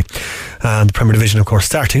Friday. And the Premier Division, of course,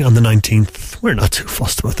 starting on the 19th. We're not too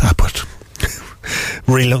fussed about that, but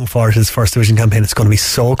really looking forward to this First Division campaign. It's going to be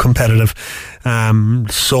so competitive.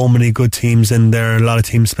 So many good teams in there. A lot of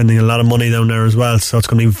teams spending a lot of money down there as well. So it's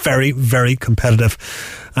going to be very, very competitive.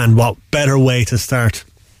 And what better way to start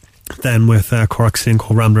than with Cork City and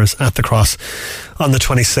Cobh Ramblers at the Cross on the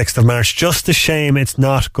 26th of March. Just a shame it's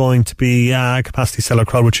not going to be a capacity seller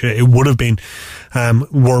crowd, which it would have been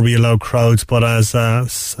were we allowed crowds. But as I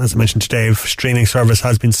mentioned to Dave, streaming service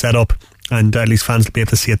has been set up, and at least fans will be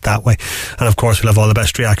able to see it that way. And of course, we'll have all the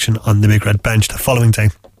best reaction on the Big Red Bench the following day.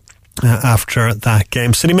 After that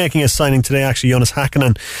game, City making a signing today, actually. Jonas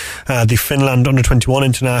Hakkanen, the Finland under-21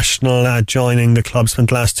 international, joining the club. Spent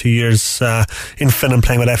the last 2 years in Finland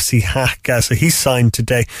playing with FC Hack, so he's signed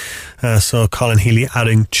today. So Colin Healy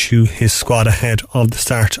adding to his squad ahead of the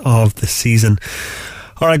start of the season.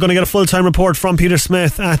 Alright, going to get a full-time report from Peter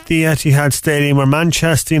Smith at the Etihad Stadium, where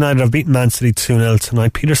Manchester United have beaten Man City 2-0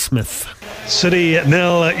 tonight. Peter Smith. City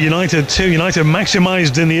 0, United 2. United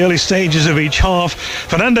maximised in the early stages of each half.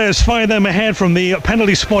 Fernandes fired them ahead from the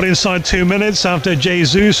penalty spot inside 2 minutes after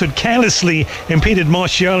Jesus had carelessly impeded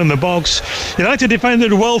Martial in the box. United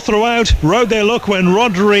defended well throughout, rode their luck when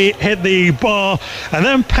Rodri hit the bar, and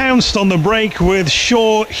then pounced on the break with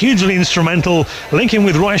Shaw hugely instrumental, linking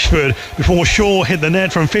with Rashford before Shaw hit the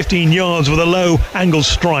net from 15 yards with a low angle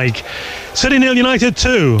strike. City 0, United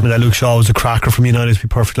 2. Luke Shaw was a cracker from United, to be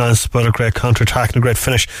perfectly honest, but a great counter-attack and a great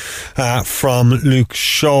finish from Luke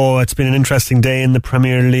Shaw. It's been an interesting day in the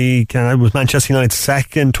Premier League. It was Manchester United's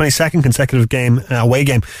 22nd consecutive away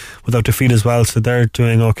game without defeat as well, so they're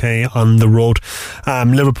doing okay on the road.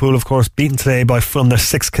 Liverpool, of course, beaten today by Fulham, their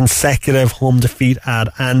 6th consecutive home defeat at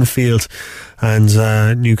Anfield.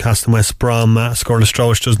 And Newcastle and West Brom scoreless draw,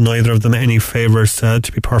 which does neither of them any favours,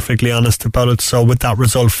 to be perfectly honest about it. So with that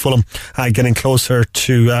result, Fulham getting closer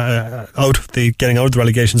to getting out of the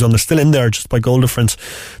relegation zone. They're still in there just by goal difference.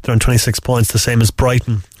 They're on 26 points, the same as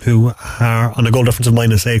Brighton, who are on a goal difference of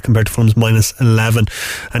 -8 compared to Fulham's -11,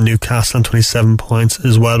 and Newcastle on 27 points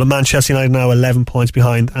as well. But Manchester United now 11 points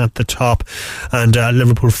behind at the top, and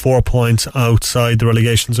Liverpool 4 points outside the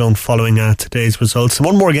relegation zone following today's results. And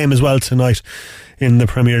one more game as well tonight in the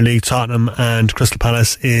Premier League. Tottenham and Crystal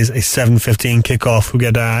Palace is a 7:15 kickoff.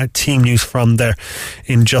 We'll get team news from there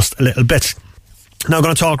in just a little bit. Now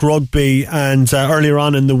going to talk rugby, and earlier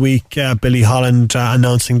on in the week, Billy Holland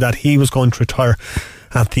announcing that he was going to retire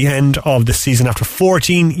at the end of the season after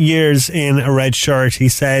 14 years in a red shirt. He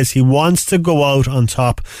says he wants to go out on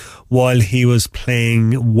top while he was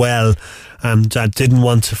playing well, and didn't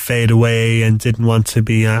want to fade away and didn't want to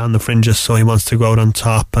be on the fringes, so he wants to go out on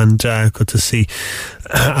top. And good to see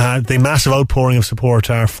the massive outpouring of support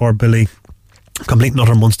for Billy. Complete and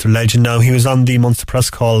utter Munster legend. Now, he was on the Munster press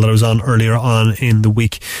call that I was on earlier on in the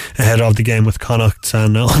week ahead of the game with Connacht,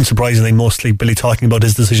 and unsurprisingly mostly Billy talking about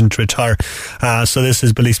his decision to retire. So this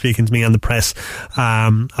is Billy speaking to me on the press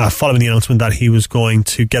following the announcement that he was going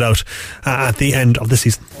to get out at the end of the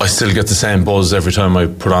season. I still get the same buzz every time I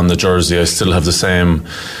put on the jersey. I still have the same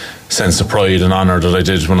sense of pride and honour that I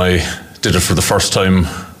did when I did it for the first time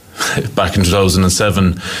back in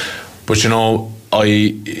 2007. But you know,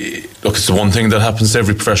 look, it's the one thing that happens to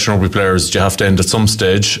every professional rugby player is you have to end at some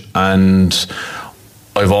stage, and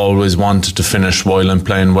I've always wanted to finish while I'm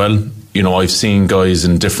playing well. You know, I've seen guys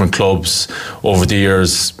in different clubs over the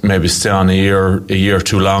years maybe stay on a year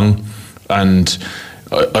too long, and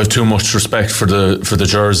I have too much respect for the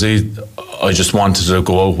jersey. I just wanted to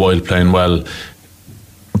go out while playing well.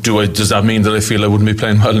 Does that mean that I feel I wouldn't be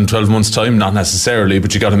playing well in 12 months' time? Not necessarily,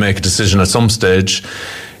 but you got to make a decision at some stage.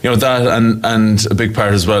 You know, that and a big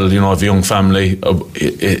part as well, you know, of a young family.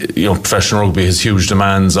 You know, professional rugby has huge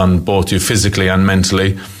demands on both you physically and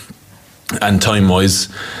mentally and time-wise.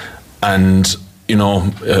 And, you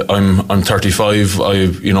know, I'm 35. I,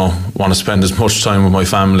 you know, want to spend as much time with my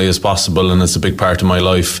family as possible, and it's a big part of my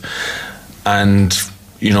life. And,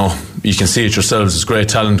 you know, you can see it yourselves. There's great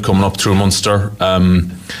talent coming up through Munster.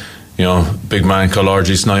 You know, big man called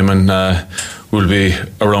R.G. Snyman will be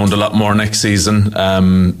around a lot more next season,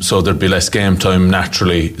 so there'll be less game time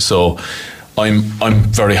naturally. So I'm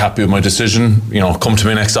very happy with my decision. You know, come to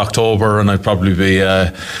me next October and I'd probably be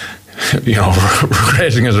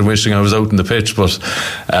regretting it and wishing I was out in the pitch. But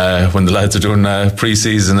when the lads are doing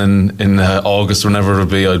pre-season in August, whenever it'll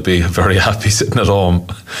be, I'd be very happy sitting at home.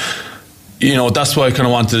 That's why I kind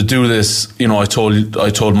of wanted to do this. I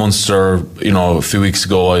told Munster, a few weeks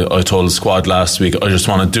ago, I told the squad last week, I just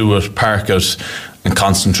want to do it, park it, and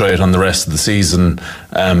concentrate on the rest of the season.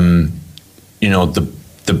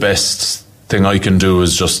 The best thing I can do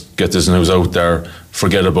is just get this news out there,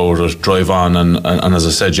 forget about it, drive on, and as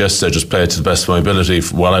I said yesterday, just play it to the best of my ability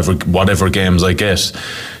for whatever games I get.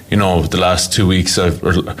 The last 2 weeks, over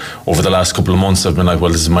the last couple of months, I've been like,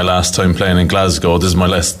 well, this is my last time playing in Glasgow. This is my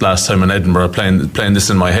last time in Edinburgh, playing this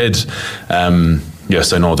in my head.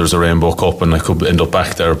 Yes, I know there's a Rainbow Cup and I could end up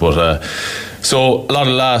back there, but so a lot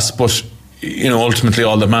of laughs, but ultimately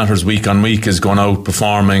all that matters week on week is going out,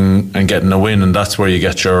 performing and getting a win, and that's where you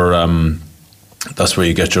get your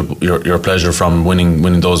your pleasure from,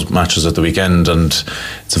 winning those matches at the weekend, and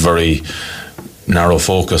it's a very narrow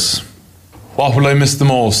focus. What will I miss the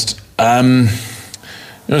most?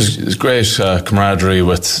 It's great camaraderie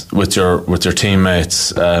with your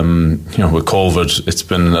teammates. With COVID, it's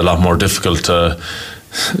been a lot more difficult to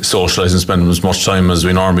socialise and spend as much time as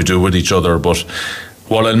we normally do with each other. But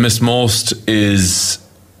what I'll miss most is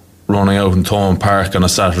running out in Thomond Park on a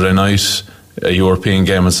Saturday night, a European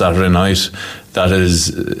game on Saturday night. That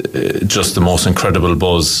is just the most incredible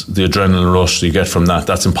buzz, the adrenaline rush you get from that.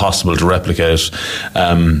 That's impossible to replicate.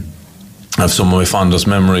 I have some of my fondest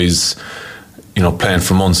memories, playing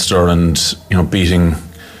for Munster and beating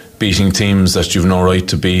teams that you've no right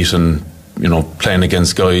to beat, and playing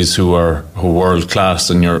against guys who are world class,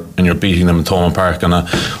 and you're beating them in Thomond Park on a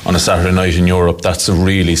Saturday night in Europe. That's a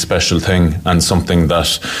really special thing, and something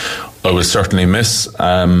that I will certainly miss.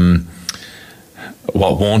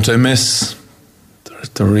 What won't I miss?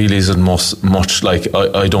 There really isn't much. Like,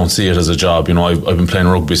 I don't see it as a job. I've been playing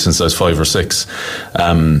rugby since I was 5 or 6,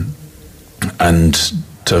 and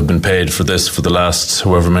to have been paid for this for the last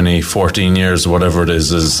however many 14 years or whatever it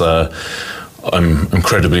is I'm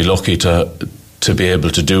incredibly lucky to be able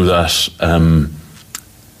to do that.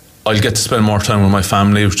 I'll get to spend more time with my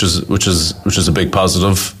family, which is a big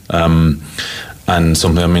positive, and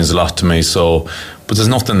something that means a lot to me. So, but there's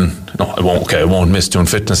nothing. No, I won't miss doing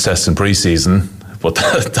fitness tests in pre-season, but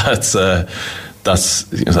that's about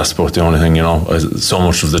the only thing. So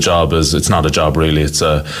much of the job it's not a job really. It's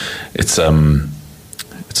a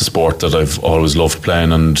sport that I've always loved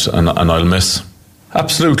playing, and I'll miss.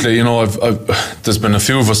 Absolutely. There's been a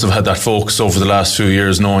few of us have had that focus over the last few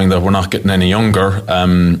years, knowing that we're not getting any younger.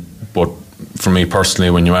 But for me personally,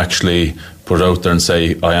 when you actually put it out there and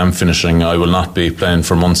say, I am finishing, I will not be playing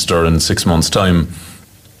for Munster in 6 months' time,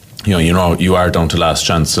 you are down to last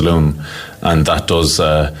chance saloon, and that does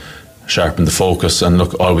sharpen the focus. And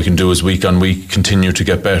look, all we can do is week on week continue to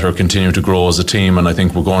get better, continue to grow as a team, and I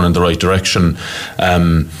think we're going in the right direction.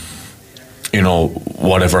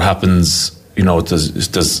 Whatever happens,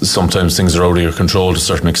 there's sometimes things are out of your control to a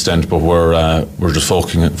certain extent, but we're just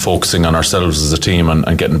focusing on ourselves as a team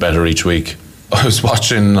and getting better each week. I was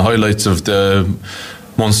watching highlights of the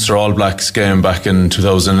Munster All Blacks game back in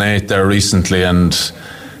 2008 there recently, and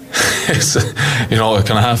it's, I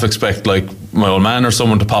kind of half expect like my old man or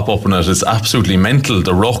someone to pop up in it. It's absolutely mental,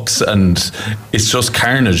 the rucks, and it's just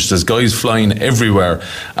carnage. There's guys flying everywhere,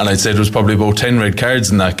 and I'd say there was probably about 10 red cards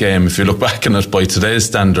in that game if you look back on it by today's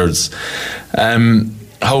standards. How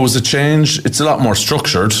has it changed? It's a lot more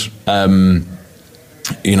structured. There's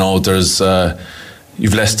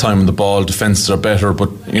you've less time on the ball, defences are better, but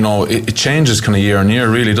it changes kind of year on year,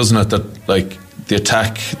 really, doesn't it? That like the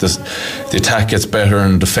attack gets better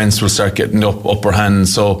and defence will start getting the upper hand.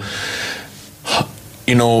 So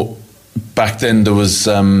back then there was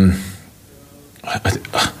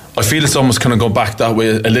I feel it's almost kind of gone back that way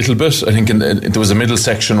a little bit. I think there was a middle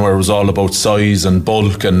section where it was all about size and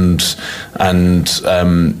bulk, and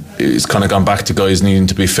it's kind of gone back to guys needing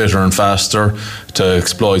to be fitter and faster to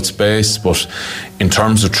exploit space. But in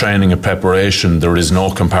terms of training and preparation, there is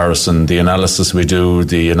no comparison. The analysis we do,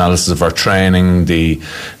 the analysis of our training, the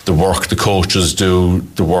work the coaches do,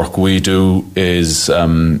 the work we do is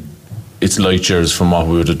it's light years from what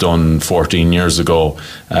we would have done 14 years ago,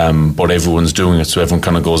 but everyone's doing it, so everyone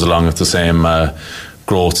kind of goes along at the same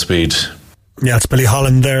growth speed. Yeah, it's Billy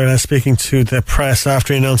Holland there speaking to the press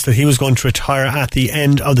after he announced that he was going to retire at the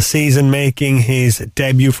end of the season, making his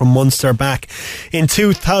debut for Munster back in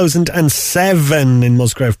 2007 in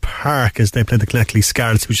Musgrave Park as they played the Connecticut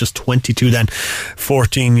Scarlets. He was just 22 then,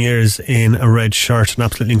 14 years in a red shirt, and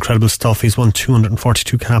absolutely incredible stuff. He's won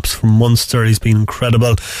 242 caps for Munster. He's been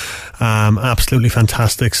incredible. Absolutely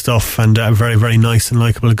fantastic stuff, and a very, very nice and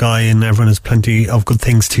likeable guy, and everyone has plenty of good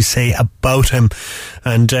things to say about him.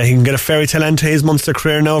 And he can get a fairy tale end to his Munster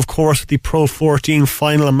career now, of course, with the Pro 14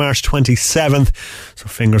 final on March 27th. So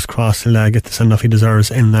fingers crossed he'll get the send-off he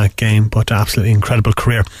deserves in that game. But absolutely incredible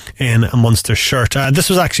career in a Munster shirt. This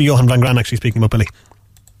was actually Johan van Graan actually speaking about Billy.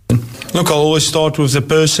 Look, I'll always start with the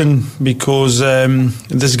person, because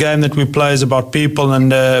this game that we play is about people,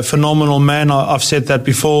 and a phenomenal man. I've said that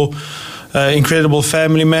before. Incredible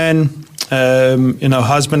family man,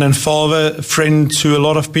 husband and father, friend to a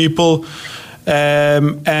lot of people,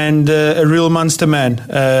 and a real Munster man.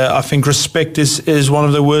 I think respect is one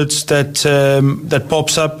of the words that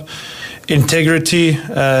pops up. Integrity,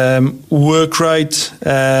 work rate,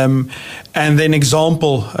 and then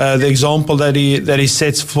example. The example that he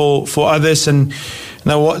sets for others, and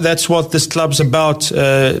that's what this club's about.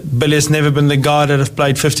 Billy has never been the guy that have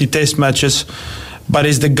played 50 Test matches, but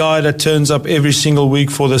he's the guy that turns up every single week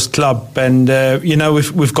for this club, and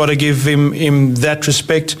we've got to give him that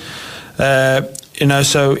respect.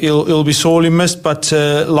 So he'll be sorely missed, but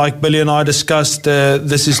like Billy and I discussed,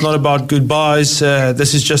 this is not about goodbyes.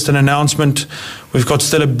 This is just an announcement. We've got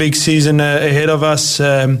still a big season ahead of us.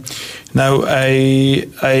 A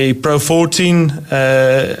Pro 14,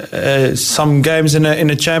 some games in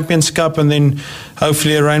a Champions Cup, and then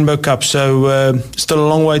hopefully a Rainbow Cup. So still a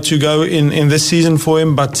long way to go in this season for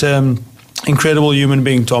him, but incredible human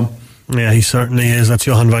being, Tom. Yeah, he certainly is. That's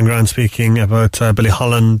Johan van Graan speaking about Billy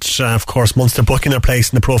Holland. Of course, Munster booking their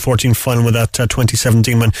place in the Pro 14 final with that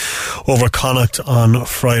 2017 win over Connacht on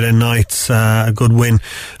Friday night. A good win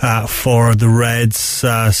for the Reds.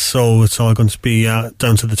 So it's all going to be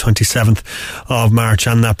down to the 27th of March,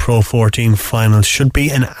 and that Pro 14 final should be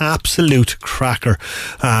an absolute cracker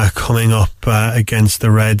coming up against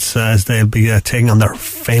the Reds as they'll be taking on their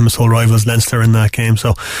famous old rivals Leinster in that game.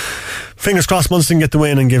 So fingers crossed Munster can get the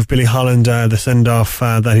win and give Billy Holland the send-off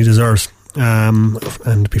that he deserves. And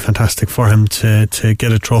it'd be fantastic for him to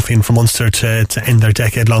get a trophy, and for Munster to end their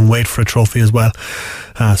decade-long wait for a trophy as well.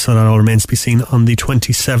 So that all remains to be seen on the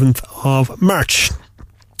 27th of March.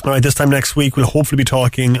 Alright, this time next week we'll hopefully be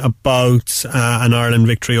talking about an Ireland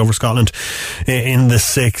victory over Scotland in the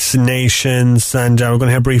Six Nations, and we're going to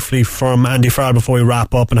hear briefly from Andy Farrell before we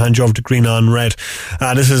wrap up and hand you over to Green on Red.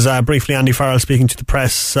 This is briefly Andy Farrell speaking to the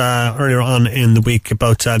press earlier on in the week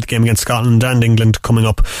about the game against Scotland and England coming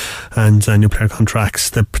up, and new player contracts,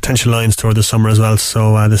 the potential Lions tour this summer as well.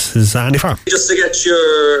 So this is Andy Farrell. Just to get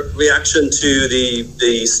your reaction to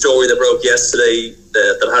the story that broke yesterday,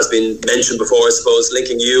 that has been mentioned before, I suppose,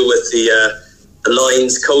 linking you with the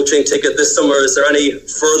Lions coaching ticket this summer. Is there any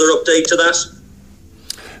further update to that?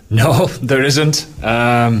 No, there isn't.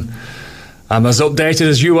 I'm as updated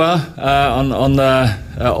as you are on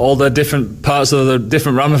all the different parts of the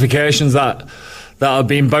different ramifications that are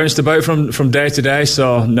being bounced about from day to day.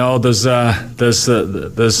 So no, there's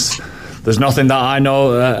nothing that I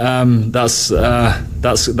know that's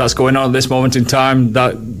going on at this moment in time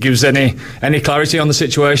that gives any clarity on the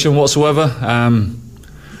situation whatsoever.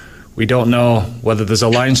 We don't know whether there's a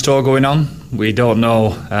Lions tour going on. We don't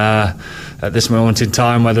know at this moment in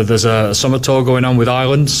time whether there's a summer tour going on with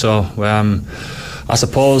Ireland. So I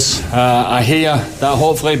suppose I hear that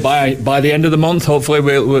hopefully by the end of the month, hopefully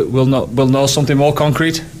we'll know something more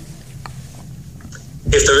concrete.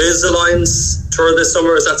 If there is a Lions tour this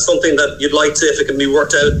summer, is that something that you'd like to, if it can be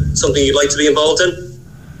worked out, something you'd like to be involved in?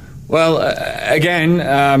 Well, again,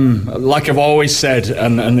 like I've always said,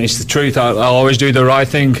 and it's the truth, I'll always do the right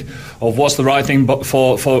thing of what's the right thing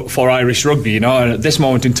for Irish rugby, and at this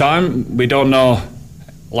moment in time, we don't know,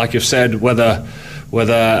 like you've said, whether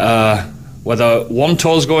one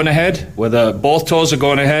tour's going ahead, whether both tours are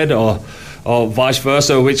going ahead, or vice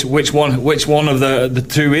versa, which one of the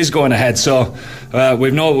two is going ahead. So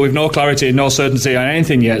we've no clarity, no certainty on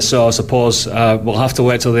anything yet. So I suppose we'll have to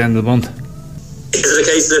wait till the end of the month. Is it a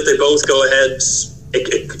case that if they both go ahead,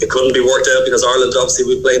 it couldn't be worked out because Ireland obviously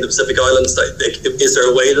would play in the Pacific Islands? Is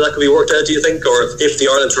there a way that could be worked out, do you think? Or if the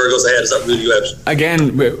Ireland tour goes ahead, does that rule you out?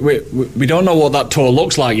 Again, we don't know what that tour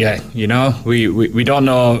looks like yet. We don't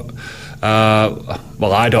know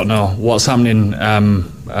well, I don't know what's happening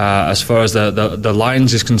as far as the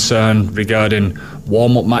Lions is concerned regarding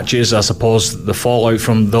warm-up matches. I suppose the fallout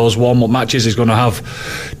from those warm-up matches is going to have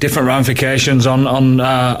different ramifications on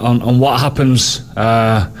what happens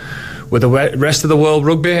with the rest of the world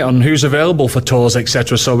rugby, on who's available for tours,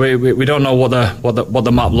 etc. So we don't know what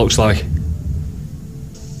the map looks like.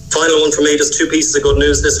 Final one for me, just two pieces of good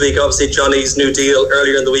news this week. Obviously, Johnny's new deal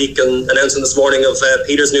earlier in the week, and announcing this morning of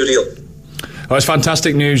Peter's new deal. Oh, it's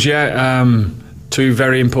fantastic news, yeah. Two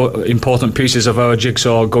very important pieces of our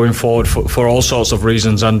jigsaw going forward for all sorts of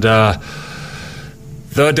reasons, and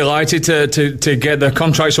they're delighted to get their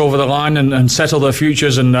contracts over the line and settle their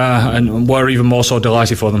futures, and we're even more so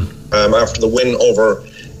delighted for them. After the win over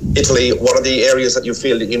Italy, what are the areas that you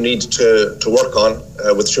feel that you need to work on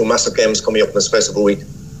with two massive games coming up in the space of a week?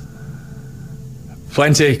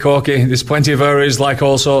 Plenty, Corky. There's plenty of areas, like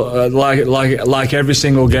also like every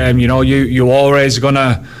single game. You know, you always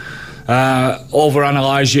gonna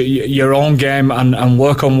overanalyze your own game and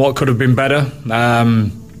work on what could have been better.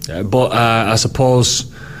 But I suppose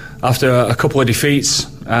after a couple of defeats,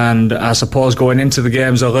 and I suppose going into the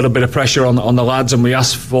games, a little bit of pressure on the lads, and we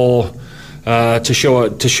asked for to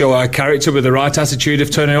show our character with the right attitude of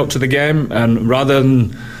turning up to the game, and rather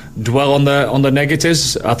than dwell on the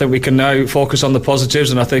negatives, I think we can now focus on the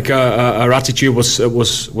positives, and I think our attitude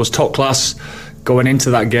was top class going into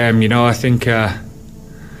that game. You know, I think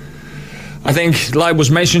like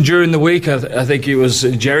was mentioned during the week, I think it was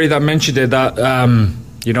Jerry that mentioned it, that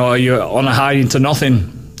you know, you're on a high into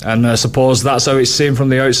nothing, and I suppose that's how it's seen from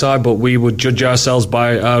the outside, but we would judge ourselves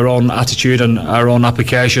by our own attitude and our own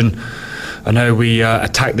application and how we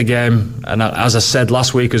attack the game. And as I said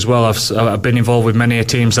last week as well, I've been involved with many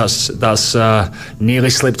teams that's nearly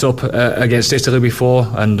slipped up against Italy before,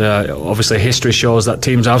 and obviously history shows that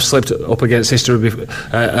teams have slipped up against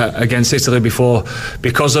Italy before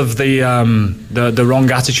because of the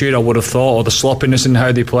wrong attitude, I would have thought, or the sloppiness in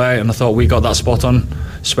how they play, and I thought we got that spot on,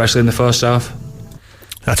 especially in the first half.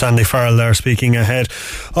 That's Andy Farrell there speaking ahead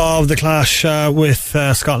of the clash with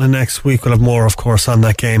Scotland next week. We'll have more, of course, on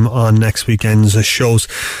that game on next weekend's shows,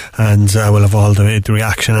 and we'll have all the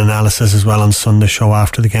reaction analysis as well on Sunday's show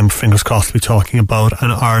after the game. Fingers crossed we'll be talking about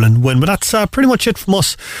an Ireland win. But that's pretty much it from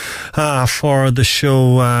us for the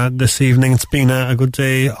show this evening. It's been a good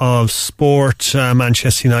day of sport.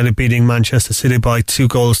 Manchester United beating Manchester City by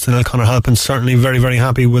 2-0. Conor Halpin certainly very, very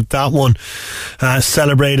happy with that one.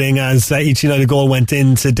 Celebrating as each United goal went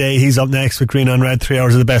in today. He's up next with Green on Red. 3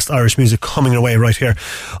 hours of the best Irish music coming away right here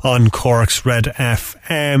on Cork's Red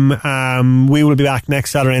FM. We will be back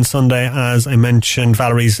next Saturday and Sunday, as I mentioned.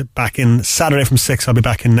 Valerie's back in Saturday from 6. I'll be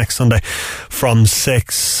back in next Sunday from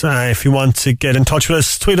 6. If you want to get in touch with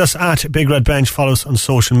us, tweet us at Big Red Bench, follow us on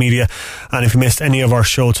social media, and if you missed any of our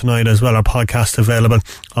show tonight as well, our podcast available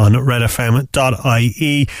on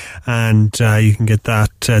redfm.ie, and you can get that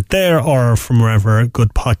there or from wherever good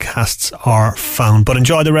podcasts are found. But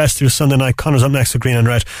enjoy the rest of your Sunday night. Connor's up next with Green and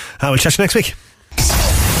Red. We'll chat you next week.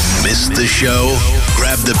 Missed the show?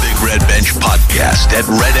 Grab the Big Red Bench podcast at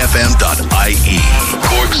redfm.ie.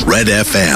 Cork's Red FM.